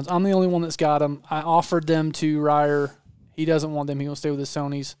microphones. I'm the only one that's got them. I offered them to Ryer. He doesn't want them. He wants to stay with his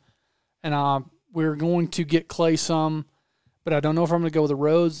Sonys. And we're going to get Clay some, but I don't know if I'm going to go with the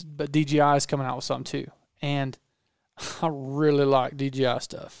Rhodes, but DJI is coming out with some too. And I really like DJI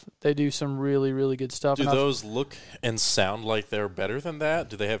stuff. They do some really, really good stuff. Do those look and sound like they're better than that?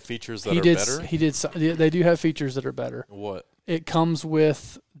 Do they have features that are better? They do have features that are better. What? It comes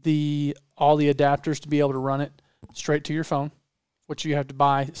with all the adapters to be able to run it straight to your phone, which you have to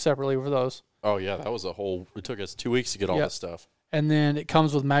buy separately for those. Oh, yeah, that was it took us 2 weeks to get all this stuff. And then it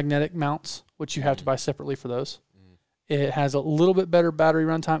comes with magnetic mounts, which you have to buy separately for those. It has a little bit better battery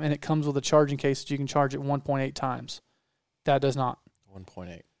runtime, and it comes with a charging case that you can charge it 1.8 times. That does not.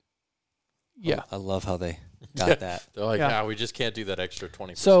 1.8. Yeah. I love how they got that. They're like, we just can't do that extra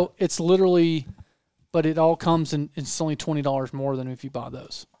 20%. So it's literally, but it all comes in, it's only $20 more than if you buy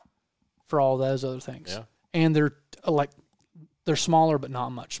those for all those other things. Yeah. And they're smaller, but not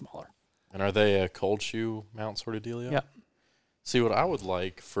much smaller. And are they a cold shoe mount sort of dealio? Yeah. See, what I would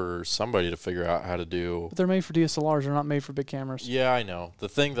like for somebody to figure out how to do. But they're made for DSLRs. They're not made for big cameras. Yeah, I know. The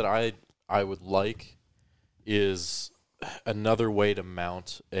thing that I would like is another way to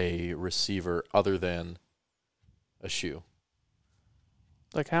mount a receiver other than a shoe.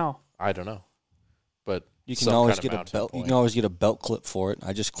 Like how? I don't know, but You can some always kind of get a mounting belt. You point. can always get a belt clip for it.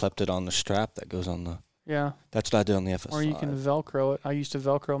 I just clipped it on the strap that goes on the. Yeah. That's what I did on the FS5. Or you can Velcro it. I used to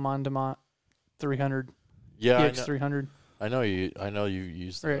Velcro mine to my 300 Yeah, EX300 I know you. I know you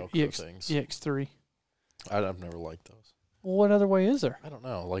use the or Velcro things. EX3. I've never liked those. Well, what other way is there? I don't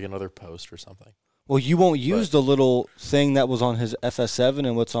know, like another post or something. Well, you won't use the little thing that was on his FS7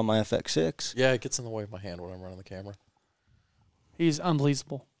 and what's on my FX6. Yeah, it gets in the way of my hand when I'm running the camera. He's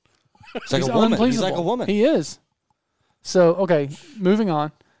unbelievable. It's like He's a woman. He's unpleasable. like a woman. He is. So, okay, moving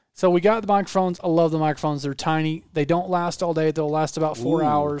on. So we got the microphones. I love the microphones. They're tiny. They don't last all day. They'll last about 4 Ooh.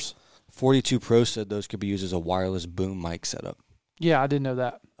 hours. 42 Pro said those could be used as a wireless boom mic setup. Yeah, I didn't know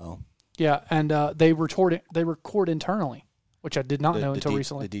that. Oh. Yeah, and they record internally, which I did not know until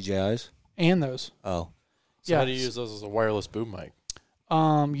recently. The DJIs? And those. Oh. So Yeah. how do you use those as a wireless boom mic?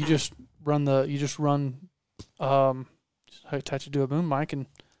 You just run attach it to a boom mic and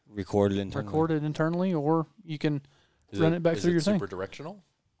Recorded internally. record it internally, or you can run it back through your thing. Super directional?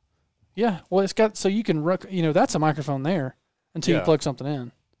 Yeah, well, it's got so you can that's a microphone there until you Yeah. plug something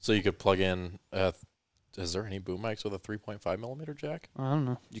in. So you could plug in. Is there any boom mics with a 3.5 millimeter jack? I don't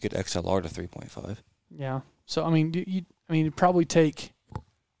know. You could XLR to 3.5. Yeah, so I mean, it'd probably take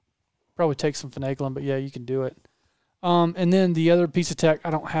some finagling, but yeah, you can do it. And then the other piece of tech,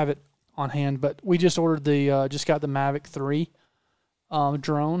 I don't have it on hand, but we just ordered just got the Mavic 3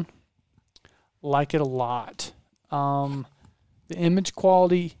 drone. Like it a lot. The image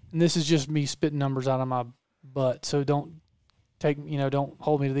quality, and this is just me spitting numbers out of my butt, so don't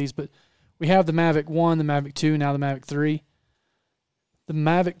hold me to these, but we have the Mavic 1, the Mavic 2, now the Mavic 3. The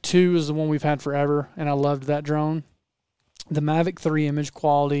Mavic 2 is the one we've had forever, and I loved that drone. The Mavic 3 image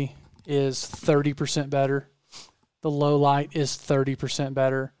quality is 30% better. The low light is 30%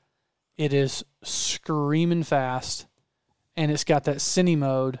 better. It is screaming fast, and it's got that cine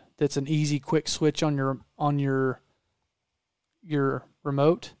mode that's an easy, quick switch on your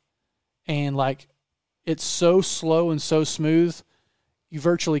remote, and like it's so slow and so smooth, you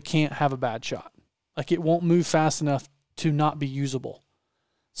virtually can't have a bad shot. Like it won't move fast enough to not be usable.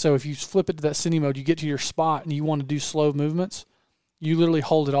 So if you flip it to that cine mode, you get to your spot and you want to do slow movements, you literally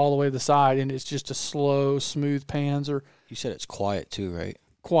hold it all the way to the side, and it's just a slow, smooth pans or You said it's quiet too, right?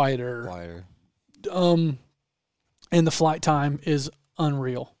 quieter. Quieter. And the flight time is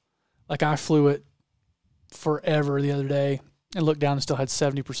unreal. Like I flew it forever the other day and looked down and still had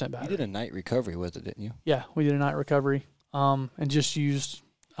 70% battery. You did a night recovery with it, didn't you? Yeah, we did a night recovery. And just used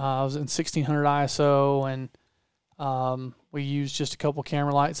I was in 1600 ISO, and we used just a couple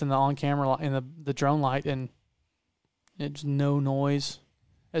camera lights and the on-camera light and the drone light, and it's no noise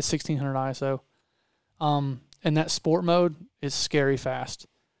at 1600 ISO. And that sport mode is scary fast.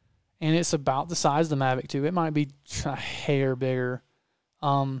 And it's about the size of the Mavic 2. It might be a hair bigger.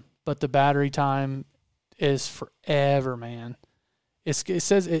 But the battery time is forever, man. It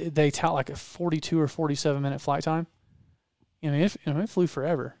says they tout like a 42 or 47 minute flight time. It flew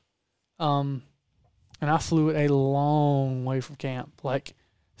forever. And I flew it a long way from camp, like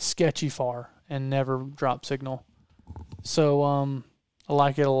sketchy far, and never dropped signal. So I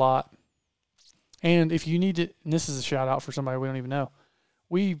like it a lot. And if you need to, and this is a shout out for somebody we don't even know,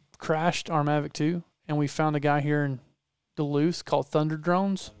 we crashed our Mavic 2, and we found a guy here in Duluth called Thunder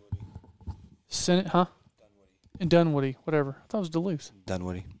Drones. Sent it, huh? In Dunwoody, whatever. I thought it was Duluth.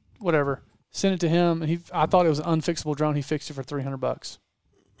 Dunwoody. Whatever. Sent it to him, and I thought it was an unfixable drone. He fixed it for $300.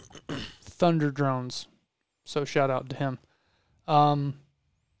 Thunder Drones. So shout out to him.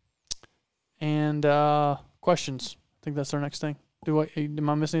 And questions. I think that's our next thing. Am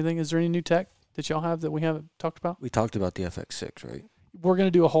I missing anything? Is there any new tech that y'all have that we haven't talked about? We talked about the FX6, right? We're going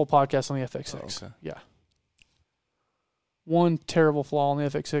to do a whole podcast on the FX6. Oh, okay. Yeah. One terrible flaw on the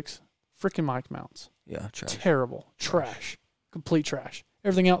FX6, freaking mic mounts. Yeah, trash. Terrible. Trash. Complete trash.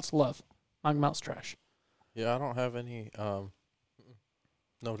 Everything else, love. Mic mounts, trash. Yeah, I don't have any no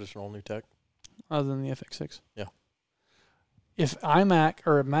additional new tech. Other than the FX6. Yeah. If iMac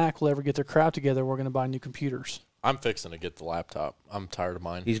or a Mac will ever get their crap together, we're going to buy new computers. I'm fixing to get the laptop. I'm tired of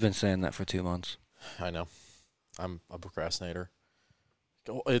mine. He's been saying that for 2 months. I know. I'm a procrastinator.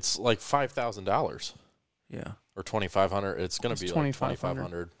 It's like $5,000 Yeah. or $2,500. It's going to be like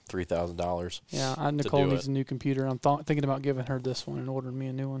 $2,500, $3,000. Yeah, Nicole do needs a new computer. I'm thinking about giving her this one and ordering me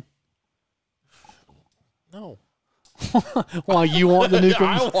a new one. No. Well, you want the new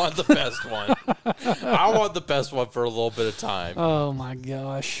computer? I want the best one. I want the best one for a little bit of time. Oh, my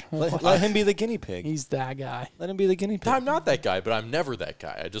gosh. Let him be the guinea pig. He's that guy. Let him be the guinea pig. I'm not that guy, but I'm never that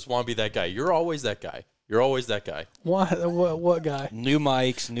guy. I just want to be that guy. You're always that guy. You're always that guy. What guy? New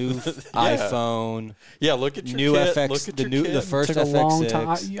mics, new iPhone. Yeah, look at your new kit. FX. Look at the your new kit. the first Took a FX6. long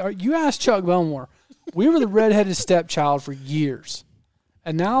time. You asked Chuck Belmore. We were the redheaded stepchild for years,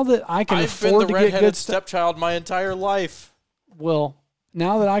 and now that I can I've afford been the to get good redheaded stuff, stepchild my entire life. well,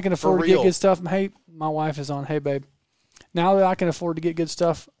 now that I can afford to get real. good stuff, hey, my wife is on. Hey, babe. Now that I can afford to get good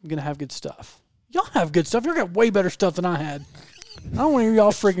stuff, I'm gonna have good stuff. Y'all have good stuff. You got way better stuff than I had. I don't want to hear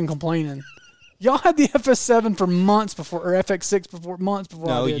y'all freaking complaining. Y'all had the FS7 for months before, or FX6 months before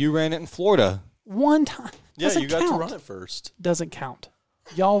I No, did. you ran it in Florida. One time. Yeah, Doesn't you got count. to run it first. Doesn't count.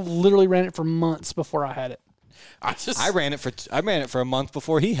 Y'all literally ran it for months before I had it. I ran it for a month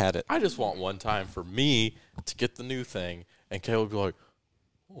before he had it. I just want one time for me to get the new thing, and Caleb would be like,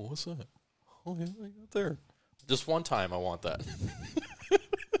 "Oh, what's that? Oh, yeah, I got there." Just one time, I want that.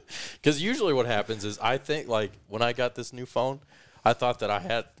 Because usually what happens is I think, like, when I got this new phone, I thought that I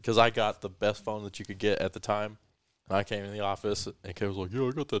had, because I got the best phone that you could get at the time. And I came in the office, and Caleb was like, "Yeah,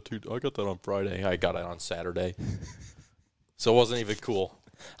 I got that too. I got that on Friday. I got it on Saturday." So it wasn't even cool.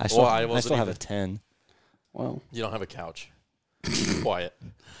 I still wasn't have a even- 10. Well, You don't have a couch. Quiet.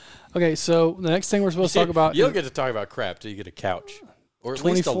 okay, so the next thing we're supposed to talk about You is don't get to talk about crap till you get a couch. Or at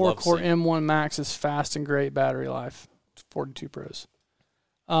least a 24 love core seat. M1 Max is fast and great battery life. 42 Pros.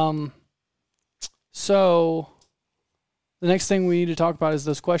 So the next thing we need to talk about is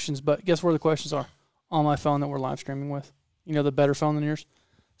those questions, but guess where the questions are? On my phone that we're live streaming with. You know, the better phone than yours.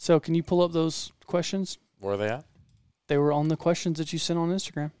 So can you pull up those questions? Where are they at? They were on the questions that you sent on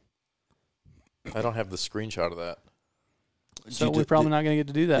Instagram. I don't have the screenshot of that. So we're probably not going to get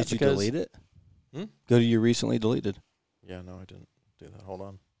to do that. Did you because delete it? Hmm? Go to your recently deleted. Yeah, no, I didn't do that. Hold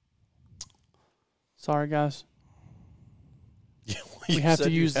on. Sorry, guys. Yeah, We have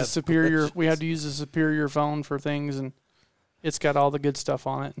to use the superior. We have to use the superior phone for things, and it's got all the good stuff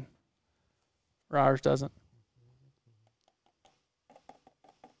on it. Ours doesn't.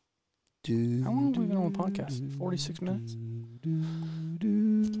 How long have we been on the podcast? 46 minutes.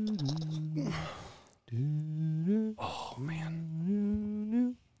 Oh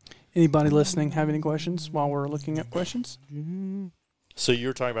man. Anybody listening have any questions while we're looking up questions? So you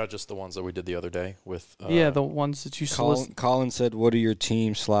were talking about just the ones that we did the other day with. Yeah, the ones that you solicit. Colin said, "What are your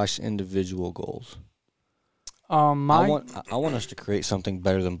team/individual goals?" My I want us to create something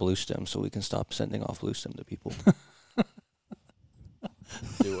better than Blue Stem, so we can stop sending off Blue Stem to people.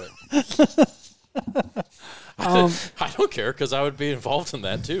 Do it. I don't care because I would be involved in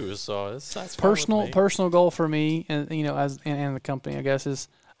that too. So that's fine with me. personal goal for me, and and the company, I guess, is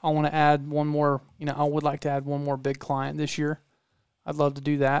I want to add one more. I would like to add one more big client this year. I'd love to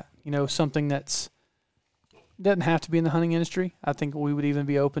do that. Something that's doesn't have to be in the hunting industry. I think we would even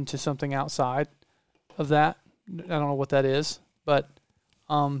be open to something outside of that. I don't know what that is, but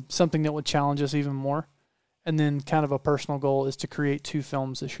something that would challenge us even more. And then kind of a personal goal is to create 2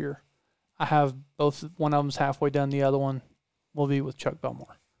 films this year. I have both. One of them's halfway done. The other one will be with Chuck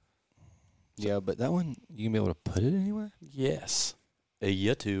Belmore. Yeah, but that one, you can be able to put it anywhere? Yes. A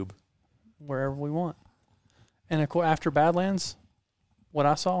YouTube. Wherever we want. And of course, after Badlands, what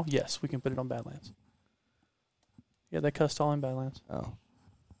I saw, yes, we can put it on Badlands. Yeah, they cussed all in Badlands. Oh.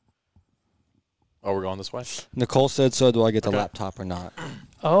 Oh, we're going this way? Nicole said, "So do I get the Okay. laptop or not?"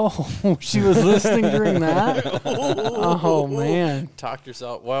 Oh, she was listening during that? Oh, man. Talk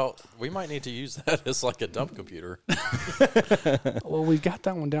yourself. Well, we might need to use that as like a dump computer. Well, we've got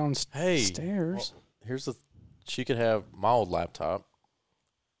that one downstairs. Well, here's she could have my old laptop,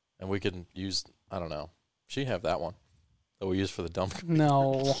 and we could use, I don't know. She have that one that we use for the dump computer.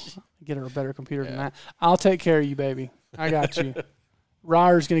 No, get her a better computer than that. I'll take care of you, baby. I got you.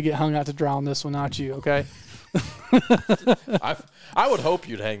 Ryer's going to get hung out to dry on this one, not you, okay? I would hope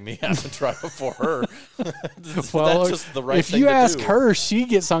you'd hang me out to dry before her. Well, That's just the right if thing you to ask do. her, she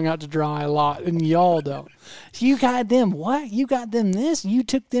gets hung out to dry a lot, and y'all don't. You got them what? You got them this? You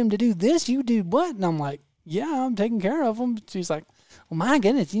took them to do this? You do what? And I'm like, yeah, I'm taking care of them. She's like, well, my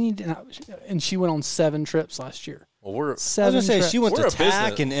goodness, you need to. And she went on 7 trips last year. Well, we're I was 7 going to say, trips. she went We're to a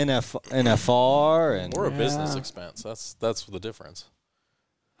TAC and NFR. And a business Yeah. expense. That's the difference.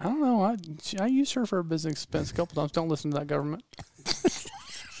 I don't know. I used her for a business expense a couple times. Don't listen to that government. A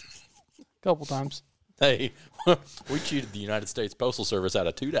couple times. Hey, we cheated the United States Postal Service out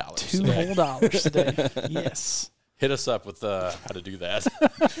of $2. $2 whole today. Yes. Hit us up with how to do that.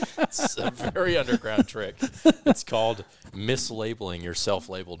 It's a very underground trick. It's called mislabeling your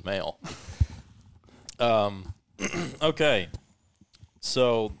self-labeled mail. Okay.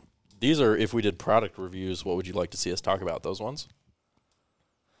 So these are, if we did product reviews, what would you like to see us talk about? Those ones?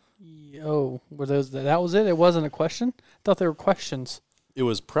 Oh, were those? That was it? It wasn't a question? I thought they were questions. It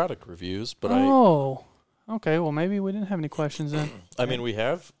was product reviews, but Oh. Okay, well, maybe we didn't have any questions then. I mean,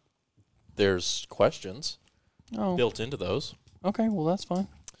 there's questions Oh, built into those. okay, well, that's fine.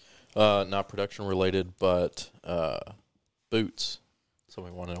 Not production related, but boots.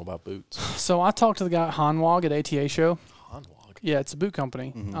 Somebody want to know about boots. So I talked to the guy at Hanwag at ATA show. Hanwag. Yeah, it's a boot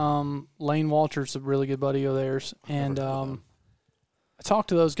company. Mhm. Lane Walter's a really good buddy of theirs. And I talked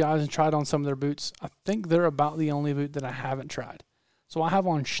to those guys and tried on some of their boots. I think they're about the only boot that I haven't tried. So I have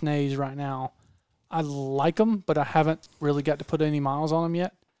on Schnees right now. I like them, but I haven't really got to put any miles on them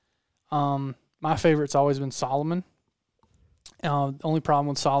yet. My favorite's always been Solomon. The only problem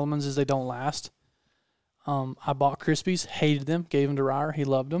with Solomon's is they don't last. I bought Crispies, hated them, gave them to Ryer. He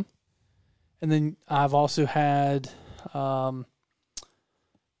loved them. And then I've also had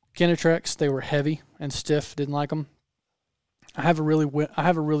Genetrex. They were heavy and stiff. Didn't like them. I have a really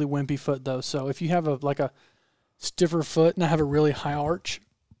wimpy foot though. So if you have a stiffer foot, and I have a really high arch,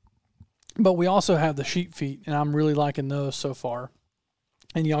 but we also have the sheep feet, and I'm really liking those so far.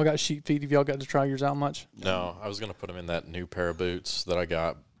 And y'all got sheep feet. Have y'all got to try yours out much? No, I was going to put them in that new pair of boots that I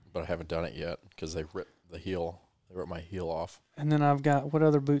got, but I haven't done it yet because they ripped the heel. They ripped my heel off. And then I've got, what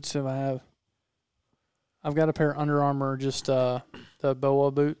other boots do I have? I've got a pair of Under Armour, just the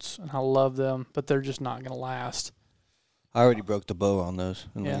BOA boots, and I love them, but they're just not going to last. I already broke the boa on those,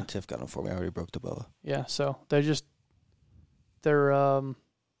 and Yeah. Lane Tiff got them for me. I already broke the boa. Yeah, so they're just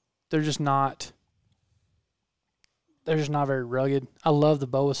not very rugged. I love the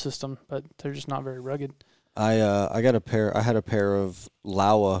BOA system, but they're just not very rugged. I had a pair of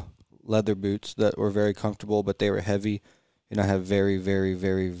Laua leather boots that were very comfortable, but they were heavy, and I have very, very,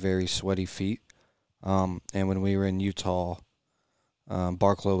 very, very sweaty feet. And when we were in Utah,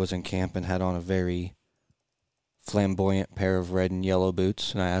 Barklow was in camp and had on a very flamboyant pair of red and yellow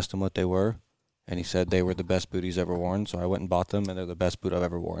boots, and I asked him what they were, and he said they were the best boot he's ever worn, so I went and bought them, and they're the best boot I've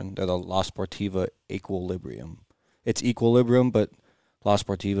ever worn. They're the La Sportiva Equilibrium. It's Equilibrium, but La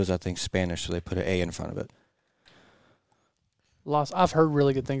Sportiva is, I think, Spanish, so they put an A in front of it. I've heard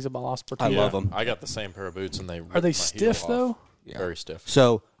really good things about Los Portillo. I love them. I got the same pair of boots, and they ripped Are they my stiff, heel though? off. Yeah. Very stiff.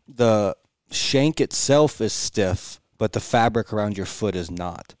 So the shank itself is stiff, but the fabric around your foot is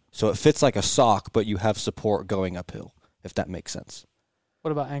not. So it fits like a sock, but you have support going uphill, if that makes sense.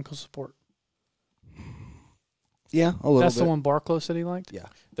 What about ankle support? Yeah, a little That's bit. the one Barklow said he liked? Yeah.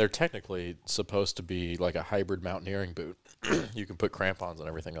 They're technically supposed to be like a hybrid mountaineering boot. You can put crampons and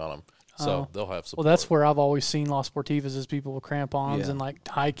everything on them, so Oh. they'll have Well, support. that's where I've always seen Los Sportivas is people with crampons Yeah. and like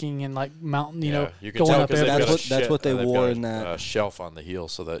hiking and like mountain, you know, you can going tell up 'cause they've Everest. got a That's what they they've wore got in that- a shelf on the heel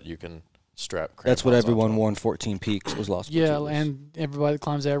so that you can strap crampons. That's what everyone onto wore in 14 Peaks was Los Yeah, Portillos. and everybody that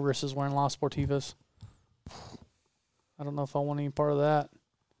climbs Everest is wearing Los Sportivas. I don't know if I want any part of that.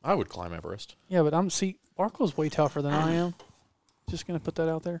 I would climb Everest. Yeah, but Barklow's way tougher than I am. Just gonna put that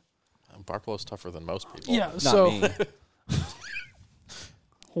out there. Barklow's tougher than most people. Yeah, Not so me.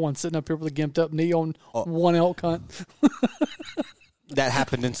 one sitting up here with a gimped up knee on Oh. one elk hunt. That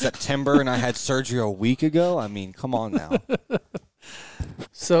happened in September, and I had surgery a week ago. I mean, come on now.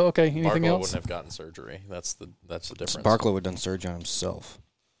 So okay, anything Barklow else? wouldn't have gotten surgery. That's the difference. Barklow would have done surgery on himself.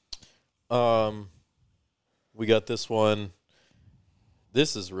 We got this one.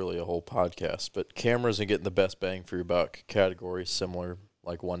 This is really a whole podcast, but cameras and getting the best bang for your buck categories similar,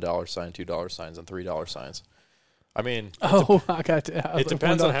 like $1 sign, $2 signs, and $3 signs. I mean, I got to. it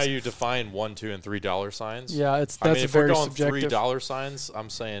depends on how you define $1, $2, and $3 signs. Yeah, that's I mean, a if we're very going subjective. $3 signs, I'm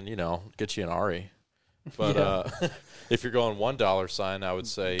saying, get you an Ari. But Yeah. if you're going $1 sign, I would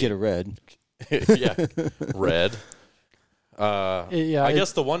say Get a red. yeah, red. Yeah, I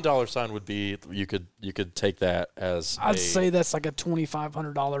guess the $1 sign would be you could take that as I'd say that's like a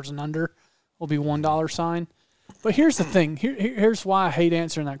 $2,500 and under will be $1 sign. But here's the thing. Here's why I hate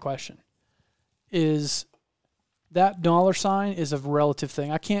answering that question. Is that dollar sign is a relative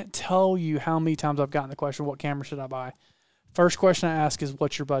thing. I can't tell you how many times I've gotten the question, what camera should I buy? First question I ask is,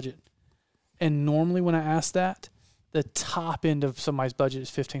 what's your budget? And normally when I ask that, the top end of somebody's budget is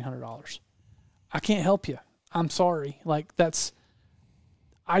 $1,500. I can't help you. I'm sorry.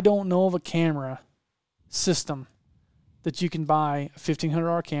 I don't know of a camera system that you can buy a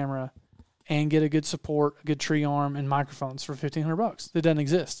 $1,500 camera and get a good support, a good tree arm, and microphones for $1,500. That doesn't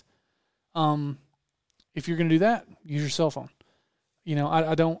exist. If you're going to do that, use your cell phone.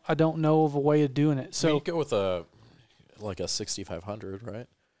 I don't know of a way of doing it. So So you go with a 6500, right?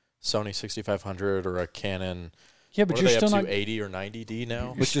 Sony 6500 or a Canon. yeah, but What you're are they still up not. to 80 or 90D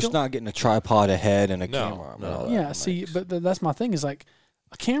now? But you're still- not getting a tripod, a head, and a No, camera arm. no. and all that. Yeah, see, but that's my thing. Is like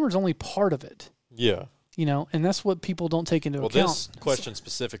a camera's only part of it. Yeah. And that's what people don't take into Well, account. this question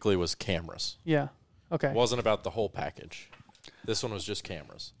specifically was cameras. Yeah. Okay. It wasn't about the whole package. This one was just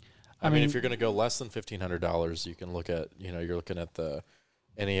cameras. I mean, if you're going to go less than $1,500, you can look at, you're looking at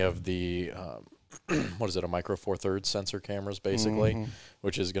any of the, what is it, a micro four thirds sensor cameras, basically,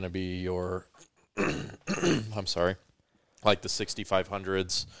 which is going to be your, I'm sorry, like the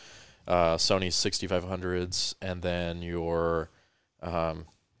 6500s, Sony's 6500s, and then your,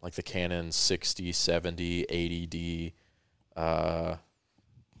 like the Canon 60, 70, 80D, I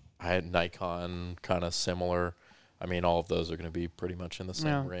had Nikon kind of similar. I mean, all of those are going to be pretty much in the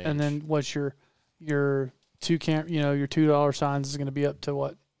same range. And then what's your your $2 signs is going to be up to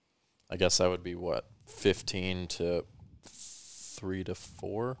what? I guess that would be what, 15 to 3 to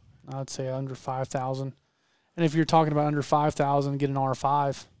 4. I'd say under 5,000. And if you're talking about under 5,000, get an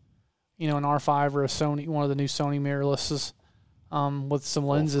R5. An R5 or a Sony, one of the new Sony mirrorlesses, with some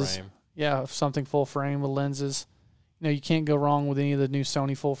lenses. Full frame. Yeah, something full frame with lenses. You can't go wrong with any of the new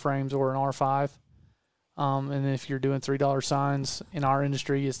Sony full frames or an R5. And then if you're doing $3 signs in our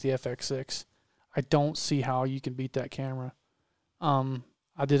industry, it's the FX6. I don't see how you can beat that camera.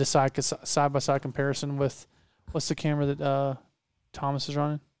 I did a side-by-side comparison with, what's the camera that Thomas is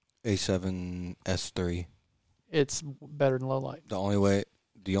running? A7S3. It's better than low light. The only way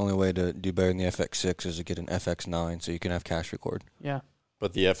to do better than the FX6 is to get an FX9 so you can have cash record. Yeah.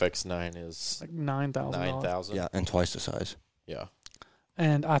 But the FX9 is like $9,000. $9,000. Yeah, and twice the size. Yeah.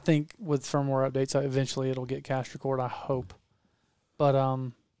 And I think with firmware updates, eventually it'll get cash record, I hope. But,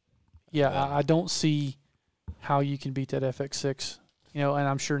 I don't see how you can beat that FX6. And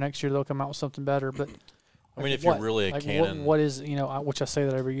I'm sure next year they'll come out with something better. But I mean, if you're really a Canon... What is, which I say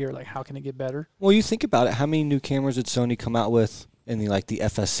that every year, like, how can it get better? Well, you think about it. How many new cameras did Sony come out with in the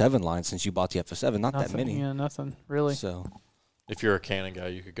FS7 line since you bought the FS7? Not that many. Yeah, nothing, really. So, if you're a Canon guy,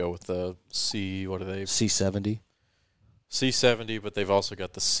 you could go with the C70. C70, but they've also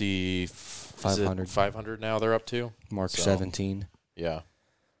got the C500. 500 now they're up to. Mark 17. Yeah.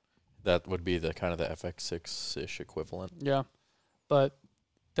 That would be the kind of the FX6-ish equivalent. Yeah. But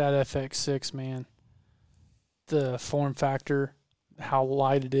that FX6, man, the form factor, how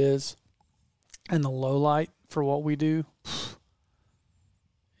light it is, and the low light for what we do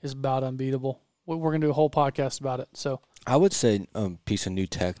is about unbeatable. We're going to do a whole podcast about it. So I would say a piece of new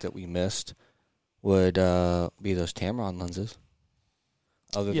tech that we missed would be those Tamron lenses.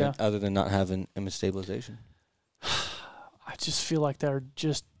 Other than not having image stabilization. I just feel like they're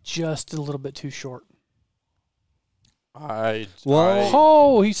just a little bit too short. He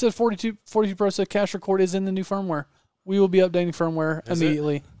said 42 Pro said cache record is in the new firmware. We will be updating firmware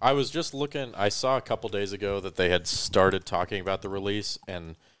immediately. I was just looking. I saw a couple days ago that they had started talking about the release,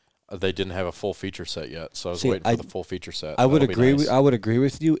 and they didn't have a full feature set yet. So I was waiting for the full feature set. I would agree. Nice. I would agree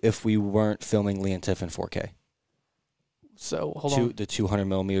with you if we weren't filming Lee and Tiff in 4K. So hold on. The 200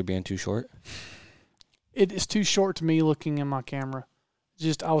 millimeter being too short. It is too short to me looking in my camera.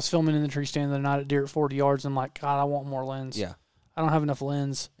 I was filming in the tree stand the other night at deer at 40 yards, and I'm like, God, I want more lens. Yeah. I don't have enough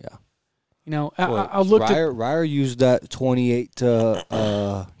lens. Yeah. I looked Ryer used that 28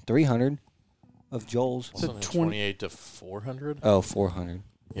 to 300 of Joel's. Wasn't it 28 to 400? Oh, 400.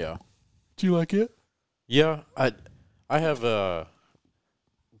 Yeah. Do you like it? Yeah. I have the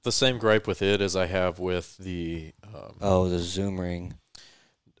same gripe with it as I have with the... the zoom ring.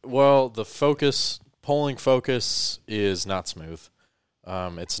 Well, the polling focus is not smooth.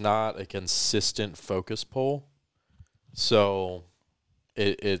 It's not a consistent focus pull, so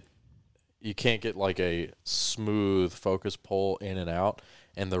you can't get like a smooth focus pull in and out,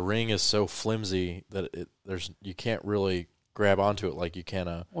 and the ring is so flimsy that you can't really grab onto it like you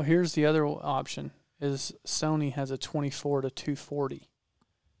can. Well, here's the other option: is Sony has a 24 to 240.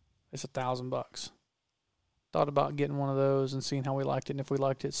 It's $1,000. Thought about getting one of those and seeing how we liked it, and if we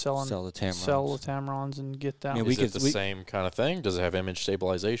liked it, sell the Tamrons and get that. Is it the same kind of thing? Does it have image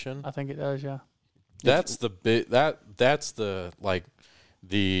stabilization? I think it does. Yeah. That's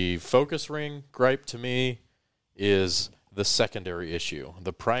the focus ring gripe to me is the secondary issue.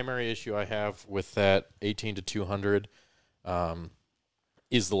 The primary issue I have with that 18 to 200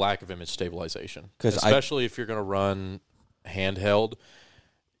 is the lack of image stabilization, especially if you're going to run handheld.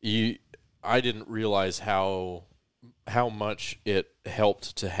 I didn't realize how much it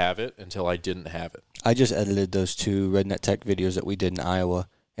helped to have it until I didn't have it. I just edited those 2 Rednet Tech videos that we did in Iowa,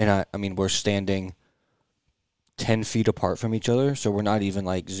 and I mean we're standing 10 feet apart from each other, so we're not even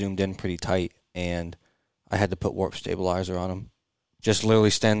like zoomed in pretty tight, and I had to put warp stabilizer on them. Just literally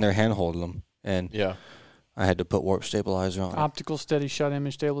stand there hand holding them, and yeah, I had to put warp stabilizer on. Optical steady shot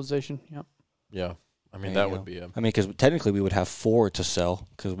image stabilization. Yep. Yeah. I mean, that would be because technically we would have 4 to sell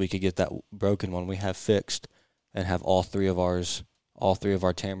because we could get that broken one we have fixed and have all 3 of ours all 3 of our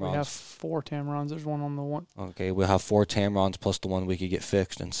We Tamrons. have 4 Tamarons. There's one on the one. Okay, we'll have 4 Tamrons plus the one we could get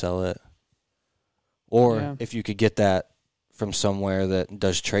fixed and sell it. Or Yeah. if you could get that from somewhere that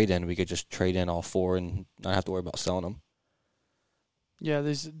does trade-in, we could just trade in all 4 and not have to worry about selling them. Yeah,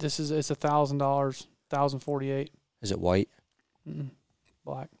 it's $1,000, $1,048. Is it white?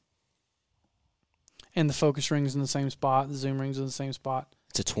 Black. And the focus ring's in the same spot. The zoom ring's in the same spot.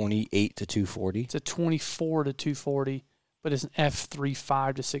 It's a 28 to 240. It's a 24 to 240, but it's an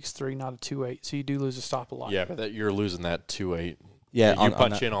f3.5 to 6.3, not a 2.8. So you do lose a stop a lot. Yeah, but you're losing that 2.8. Yeah, you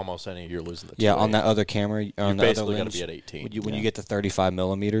punch in almost any, you're losing the 2.8. Yeah, on that other camera, on the basically other got to lens, be at 18. when you get to 35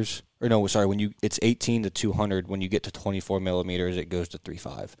 millimeters, or no, sorry, it's 18 to 200. When you get to 24 millimeters, it goes to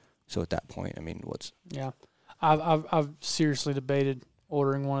 3.5. So at that point, I mean, what's Yeah, I've seriously debated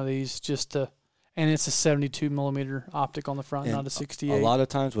ordering one of these and it's a 72 millimeter optic on the front, and not a 68. A lot of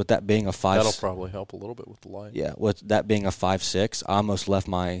times with that being a 5, That'll probably help a little bit with the light. yeah, with that being a 5.6, I almost left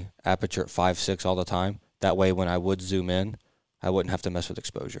my aperture at 5.6 all the time. That way, when I would zoom in, I wouldn't have to mess with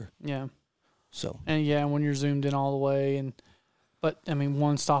exposure. Yeah, So and when you're zoomed in all the way, but I mean,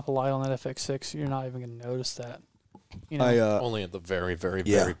 one stop of light on that FX6, you're not even going to notice that. You know, Only at the very, very,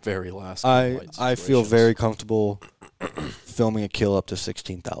 Yeah. very, very last. I light feel situations. very comfortable filming a kill up to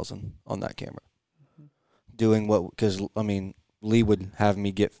 16,000 on that camera. Doing what, because I mean, Lee would have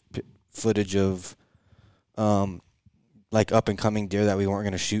me get footage of like up and coming deer that we weren't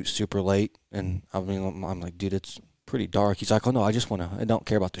going to shoot super late, and I mean, I'm like, dude, it's pretty dark. He's like, oh no, I don't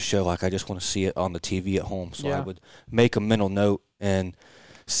care about the show. Like, I just want to see it on the TV at home. So I would make a mental note, and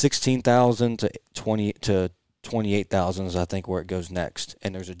 16,000 to 28,000 is I think where it goes next,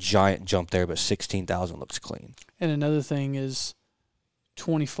 and there's a giant jump there, but 16,000 looks clean. And another thing is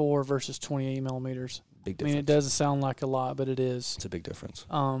 24 versus 28 millimeters. Big I difference. mean, it doesn't sound like a lot, but it is. It's a big difference.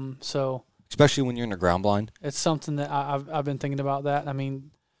 So Especially when you're in a ground blind. it's something that I've been thinking about that. I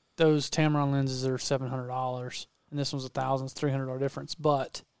mean, those Tamron lenses are $700, and this one's $1,000. It's $300 difference,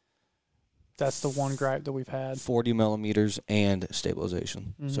 but that's the one gripe that we've had. 40 millimeters and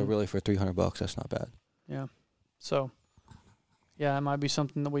stabilization. So really, for $300, that's not bad. Yeah. So, yeah, it might be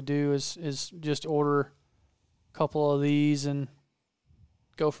something that we do is just order a couple of these and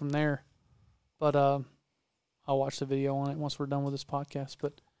go from there. But I'll watch the video on it once we're done with this podcast.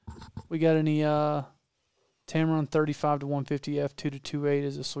 But we got any Tamron 35 to 150 f2 to 2.8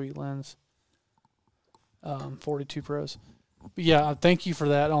 is a sweet lens. 42 Pros. But yeah, thank you for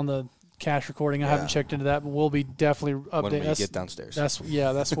that on the cache recording. I haven't checked into that, but we'll be definitely updating. When we get downstairs. That's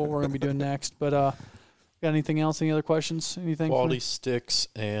what we're gonna be doing next. But got anything else? Any other questions? Anything? Quality sticks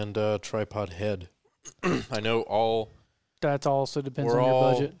and tripod head. I know That also depends on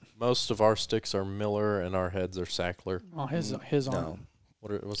your budget. Most of our sticks are Miller and our heads are Sackler. Oh, his No. on.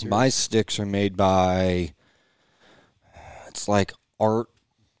 What's yours? My sticks are made by, it's like Art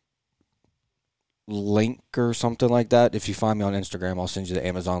Link or something like that. If you find me on Instagram, I'll send you the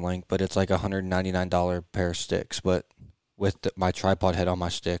Amazon link. But it's like $199 pair of sticks. But with my tripod head on my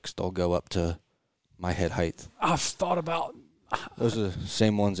sticks, they'll go up to my head height. I've thought about. Those are the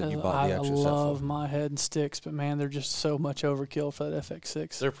same ones that you bought the I extra set love for. my head and sticks, but man, they're just so much overkill for that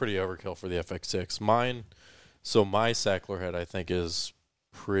FX6. They're pretty overkill for the FX6. My Sackler head, I think, is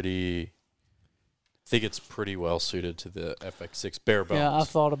pretty. I think it's pretty well suited to the FX6 bare bones. Yeah, I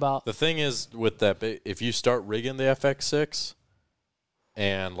thought about. The thing is with that, if you start rigging the FX6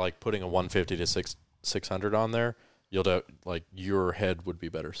 and like putting a 150 to 600 on there, you'll your head would be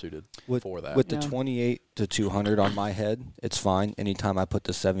better suited for that. With the 28 to 200 on my head, it's fine. Anytime I put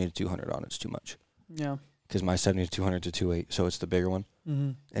the 70 to 200 on, it's too much. Yeah. Because my 70 to 200 to 2.8, so it's the bigger one.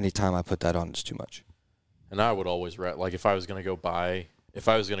 Mm-hmm. Anytime I put that on, it's too much. And I would always like if I was going to go buy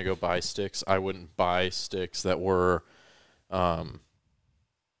sticks, I wouldn't buy sticks that were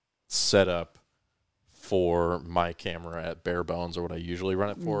set up for my camera at bare bones or what I usually run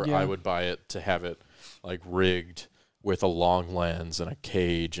it for. Yeah. I would buy it to have it like rigged with a long lens and a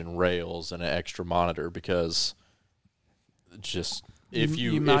cage and rails and an extra monitor, because just if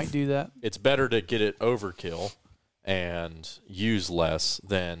you might do that. It's better to get it overkill and use less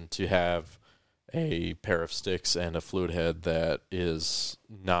than to have a pair of sticks and a fluid head that is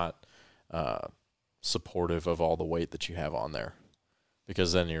not supportive of all the weight that you have on there,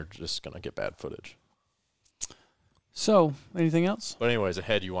 because then you're just going to get bad footage. So, anything else? But anyways, a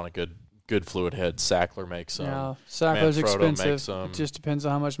head, you want a good fluid head. Sackler makes them. Yeah, Sackler's Manfrotto makes expensive. them. It just depends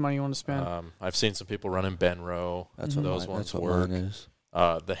on how much money you want to spend. I've seen some people running Benro. That's Those what ones that's what work. mine is.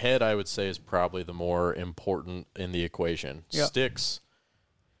 The head, I would say, is probably the more important in the equation. Yep. Sticks,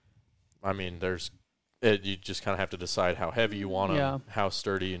 I mean, you just kind of have to decide how heavy you want them, how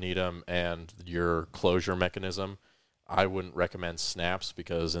sturdy you need them, and your closure mechanism. I wouldn't recommend snaps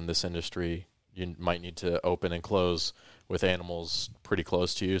because in this industry you might need to open and close with animals pretty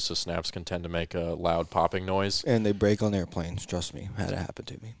close to you, so snaps can tend to make a loud popping noise. And they break on airplanes. Trust me, had it happen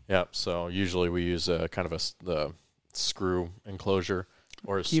to me. Yep. So usually we use a kind of the screw enclosure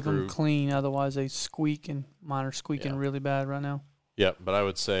or a Keep screw. them clean, otherwise they squeak, and mine are squeaking really bad right now. Yep. But I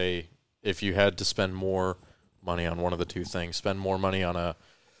would say if you had to spend more money on one of the two things, spend more money on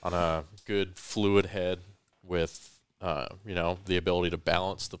a good fluid head with the ability to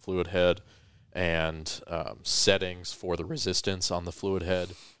balance the fluid head and settings for the resistance on the fluid head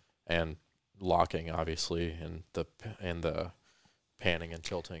and locking, obviously, and the panning and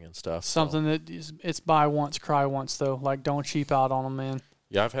tilting and stuff. Something that it's buy once, cry once, though. Like, don't cheap out on them, man.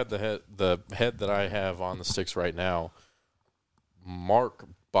 Yeah, I've had the head that I have on the sticks right now, Mark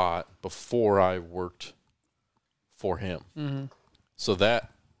bought before I worked for him. Mm-hmm. So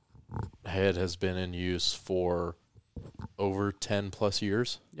that head has been in use for over 10 plus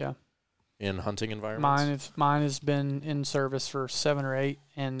years. Yeah. In hunting environments. Mine has been in service for 7 or 8,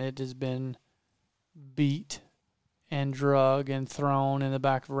 and it has been beat and drug and thrown in the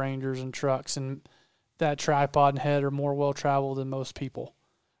back of Rangers and trucks, and that tripod and head are more well traveled than most people.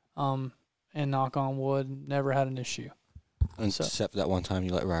 And knock on wood, never had an issue. Except for that one time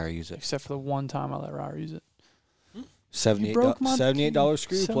you let Ryer use it. Except for the one time I let Ryer use it. $78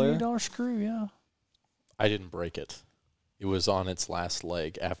 screw, player. $78 screw, yeah. I didn't break it. It was on its last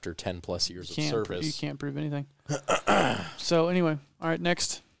leg after 10 plus years of service. You can't prove anything. So anyway, all right,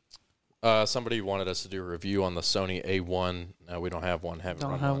 next. Somebody wanted us to do a review on the Sony A1. We don't have one.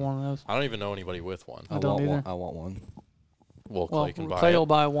 Don't have one of those. I don't even know anybody with one. I don't either. I want one. Well, Clay can buy Clay it will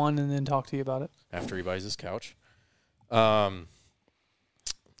buy one and then talk to you about it after he buys his couch. So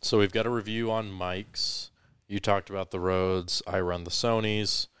we've got a review on mics. You talked about the Rhodes. I run the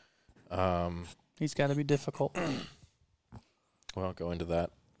Sonys. He's got to be difficult. We won't go into that.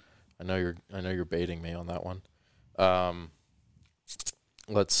 I know you're baiting me on that one.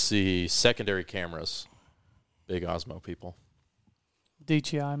 Let's see. Secondary cameras. Big Osmo people.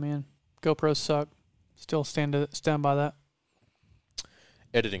 DJI, man. GoPros suck. Still stand by that.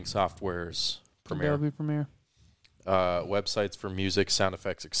 Editing softwares. Premiere. Adobe Premiere. Websites for music, sound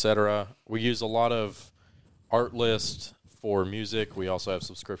effects, etc. We use a lot of Artlist for music. We also have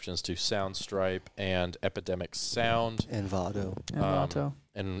subscriptions to Soundstripe and Epidemic Sound. Envato.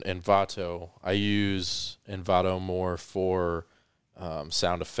 And Envato. I use Envato more for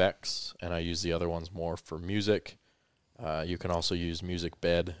sound effects, and I use the other ones more for music. You can also use Music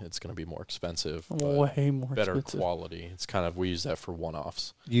Bed. It's going to be more expensive. Way more better expensive. quality. It's kind of, we use that for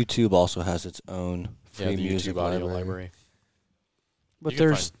one-offs. YouTube also has its own free the music YouTube audio library. But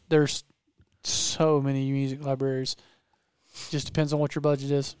there's so many music libraries. Just depends on what your budget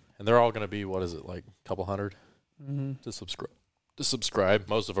is. And they're all going to be, what is it, like a couple hundred to subscribe.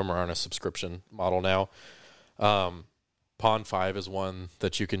 Most of them are on a subscription model now. Pond 5 is one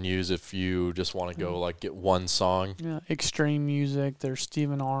that you can use if you just want to go like get one song. Yeah, Extreme Music. There's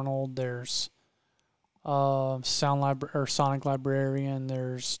Stephen Arnold. There's Sonic Librarian.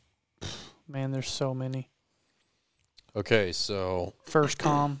 There's so many. Okay, so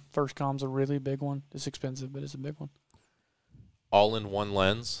FirstCom's a really big one. It's expensive, but it's a big one. All-in-one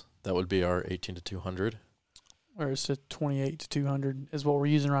lens. That would be our 18 to 200. Or it's a 28 to 200 is what we're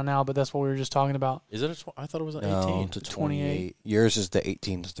using right now, but that's what we were just talking about. Is it I thought it was an 18. No, it's a 28. Yours is the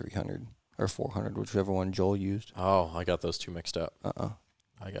 18 to 300 or 400, whichever one Joel used. Oh, I got those two mixed up.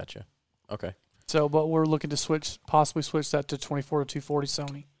 I got you. Okay. So, but we're looking to possibly switch that to 24 to 240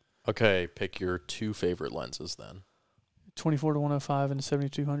 Sony. Okay, pick your two favorite lenses then. 24 to 105 and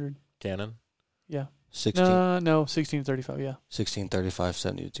 7200. Canon? Yeah. 16. No, 16 to 35, yeah. 1635,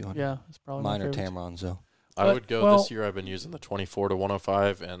 70 to 200. Yeah, that's probably Mine my are favorite. Tamrons, though. I would go this year. I've been using the 24 to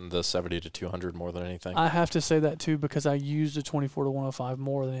 105 and the 70 to 200 more than anything. I have to say that too because I use the 24 to 105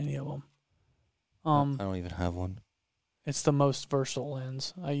 more than any of them. I don't even have one. It's the most versatile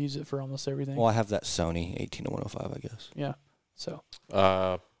lens. I use it for almost everything. Well, I have that Sony 18 to 105, I guess. Yeah. So.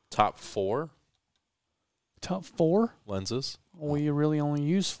 Top 4 lenses. We really only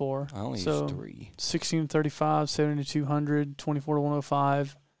use 4. I only use 3. 16 to 35, 70 to 200, 24 to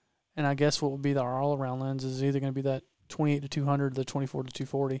 105. And I guess what would be our all-around lens is either going to be that 28 to 200, the 24 to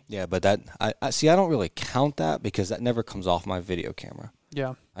 240. Yeah, but that I see. I don't really count that because that never comes off my video camera.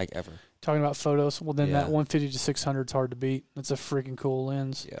 Yeah, like ever. Talking about photos, well then Yeah. that 150 to 600 is hard to beat. That's a freaking cool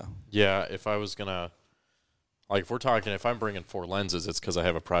lens. Yeah. Yeah, if I was gonna, like, if I'm bringing 4 lenses, it's because I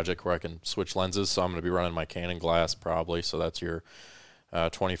have a project where I can switch lenses. So I'm gonna be running my Canon glass probably. So that's your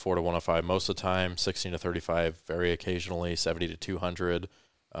 24 to 105 most of the time, 16 to 35 very occasionally, 70 to 200.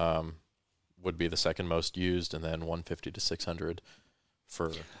 would be the second most used, and then 150 to 600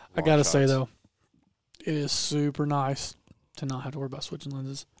 for. I gotta say though, it is super nice to not have to worry about switching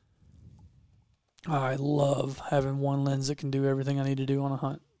lenses. I love having one lens that can do everything I need to do on a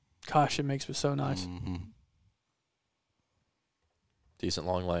hunt. Gosh, it makes me so nice. Mm-hmm. Decent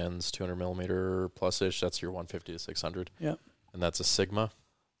long lens, 200 millimeter plus ish. That's your 150 to 600. Yep. And that's a Sigma.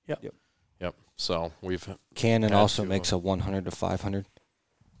 Yep. So Canon also makes a 100 to 500.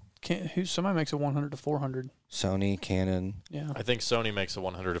 Somebody makes a 100 to 400. Sony, Canon. Yeah. I think Sony makes a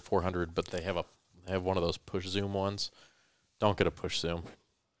 100 to 400, but they have one of those push zoom ones. Don't get a push zoom.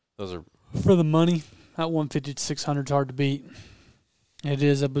 Those are for the money. That 150 to 600 is hard to beat. It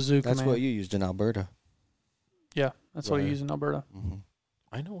is a bazooka. That's man. what you used in Alberta. Yeah, that's what I use in Alberta. Mm-hmm.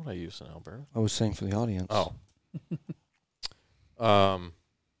 I know what I use in Alberta. I was saying for the audience. Oh.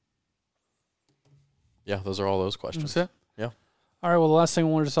 Yeah, those are all those questions. That's it? Yeah. All right, well, the last thing I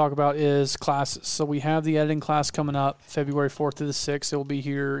wanted to talk about is classes. So we have the editing class coming up February 4th to the 6th. It will be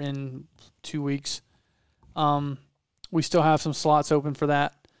here in 2 weeks. We still have some slots open for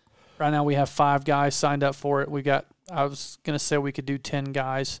that. Right now we have 5 guys signed up for it. I was going to say we could do 10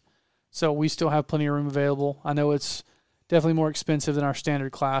 guys. So we still have plenty of room available. I know it's definitely more expensive than our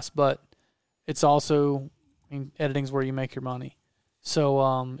standard class, but it's also, editing is where you make your money.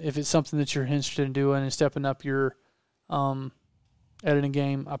 So if it's something that you're interested in doing and stepping up your editing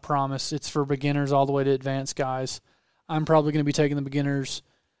game, I promise it's for beginners all the way to advanced guys. I'm probably going to be taking the beginners.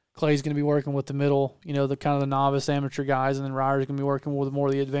 Clay's going to be working with the middle, the kind of the novice amateur guys, and then Ryder's going to be working with more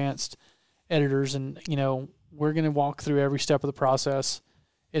of the advanced editors. And, we're going to walk through every step of the process.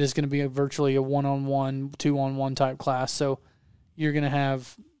 It is going to be virtually a one-on-one, two-on-one type class. So you're going to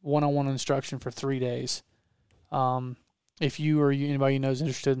have one-on-one instruction for 3 days. If you or anybody you know is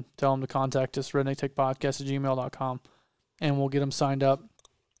interested, tell them to contact us, rednecktechpodcast@gmail.com, and we'll get them signed up.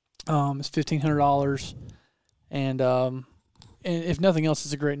 It's $1,500, and if nothing else,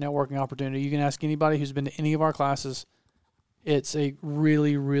 it's a great networking opportunity. You can ask anybody who's been to any of our classes. It's a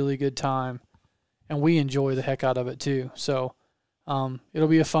really, really good time, and we enjoy the heck out of it too. So it'll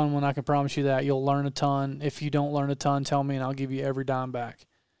be a fun one, I can promise you that. You'll learn a ton. If you don't learn a ton, tell me, and I'll give you every dime back.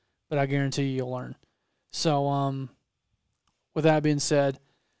 But I guarantee you'll learn. So with that being said,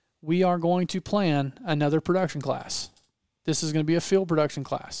 we are going to plan another production class. This is going to be a field production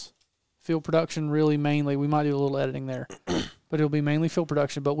class. Field production really mainly. We might do a little editing there, but it'll be mainly field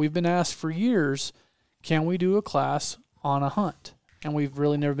production. But we've been asked for years, can we do a class on a hunt? And we've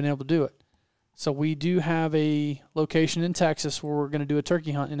really never been able to do it. So we do have a location in Texas where we're going to do a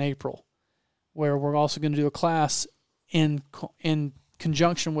turkey hunt in April, where we're also going to do a class in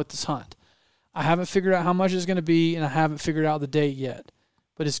conjunction with this hunt. I haven't figured out how much it's going to be, and I haven't figured out the date yet,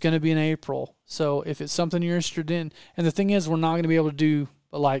 but it's going to be in April. So if it's something you're interested in, and the thing is, we're not going to be able to do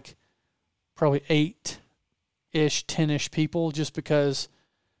like probably 8-ish, 10-ish people, just because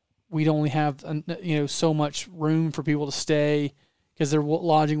we'd only have so much room for people to stay, because their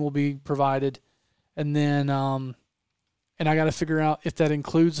lodging will be provided, and then and I got to figure out if that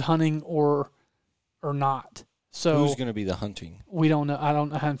includes hunting or not. So who's going to be the hunting? We don't know. I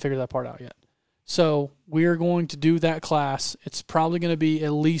haven't figured that part out yet. So we're going to do that class. It's probably going to be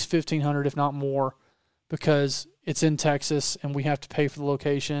at least $1,500, if not more, because it's in Texas and we have to pay for the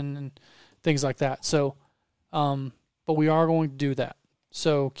location and things like that. So, but we are going to do that.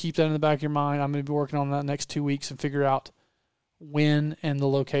 So keep that in the back of your mind. I'm going to be working on that next 2 weeks and figure out when and the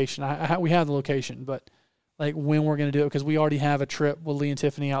location. We have the location, but like when we're going to do it, because we already have a trip with Lee and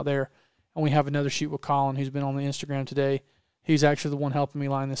Tiffany out there, and we have another shoot with Colin, who's been on the Instagram today. He's actually the one helping me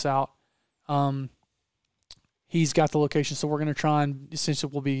line this out. He's got the location, so we're going to try and essentially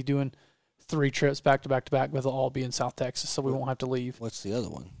we'll be doing 3 trips back to back to back, but they'll all be in South Texas, so we won't have to leave. What's the other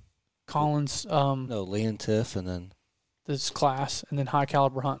one? Colin's no, Lee and Tiff, and then this class, and then high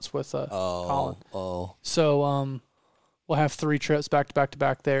caliber hunts with Colin. Oh. So we'll have 3 trips back to back to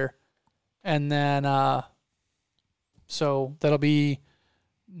back there, and then so that'll be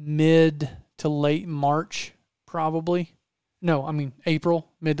mid to late March, probably. No, I mean April,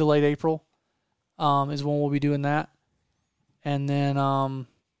 mid to late April, is when we'll be doing that, and then and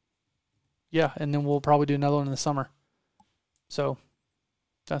then we'll probably do another one in the summer. So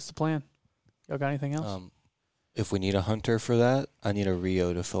that's the plan. Y'all got anything else? If we need a hunter for that, I need a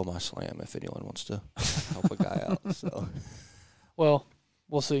Rio to fill my slam if anyone wants to help a guy out. So, well,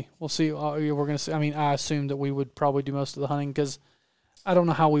 we'll see. We'll see. We're gonna see. I mean, I assume that we would probably do most of the hunting, because I don't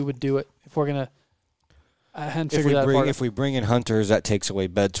know how we would do it if we're gonna. I hadn't figured that part out. If we bring in hunters, that takes away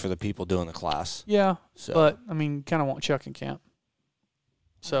beds for the people doing the class. Yeah, so. But I mean, kind of want Chuck in camp.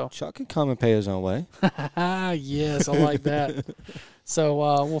 So Chuck can come and pay his own way. Yes, I like that. So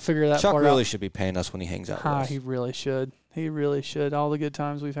we'll figure that Chuck part really out. should be paying us when he hangs out with us. He really should. He really should. All the good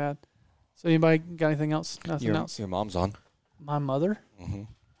times we've had. So anybody got anything else? Nothing else? Your mom's on. My mother? Mm-hmm.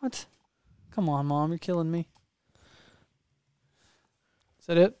 What? Come on, Mom. You're killing me. Is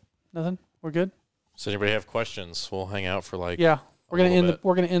that it? Nothing? We're good? Does anybody have questions? We'll hang out for like Yeah. We're gonna little bit.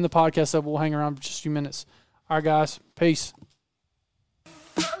 we're gonna end the podcast up. We'll hang around for just a few minutes. All right, guys. Peace.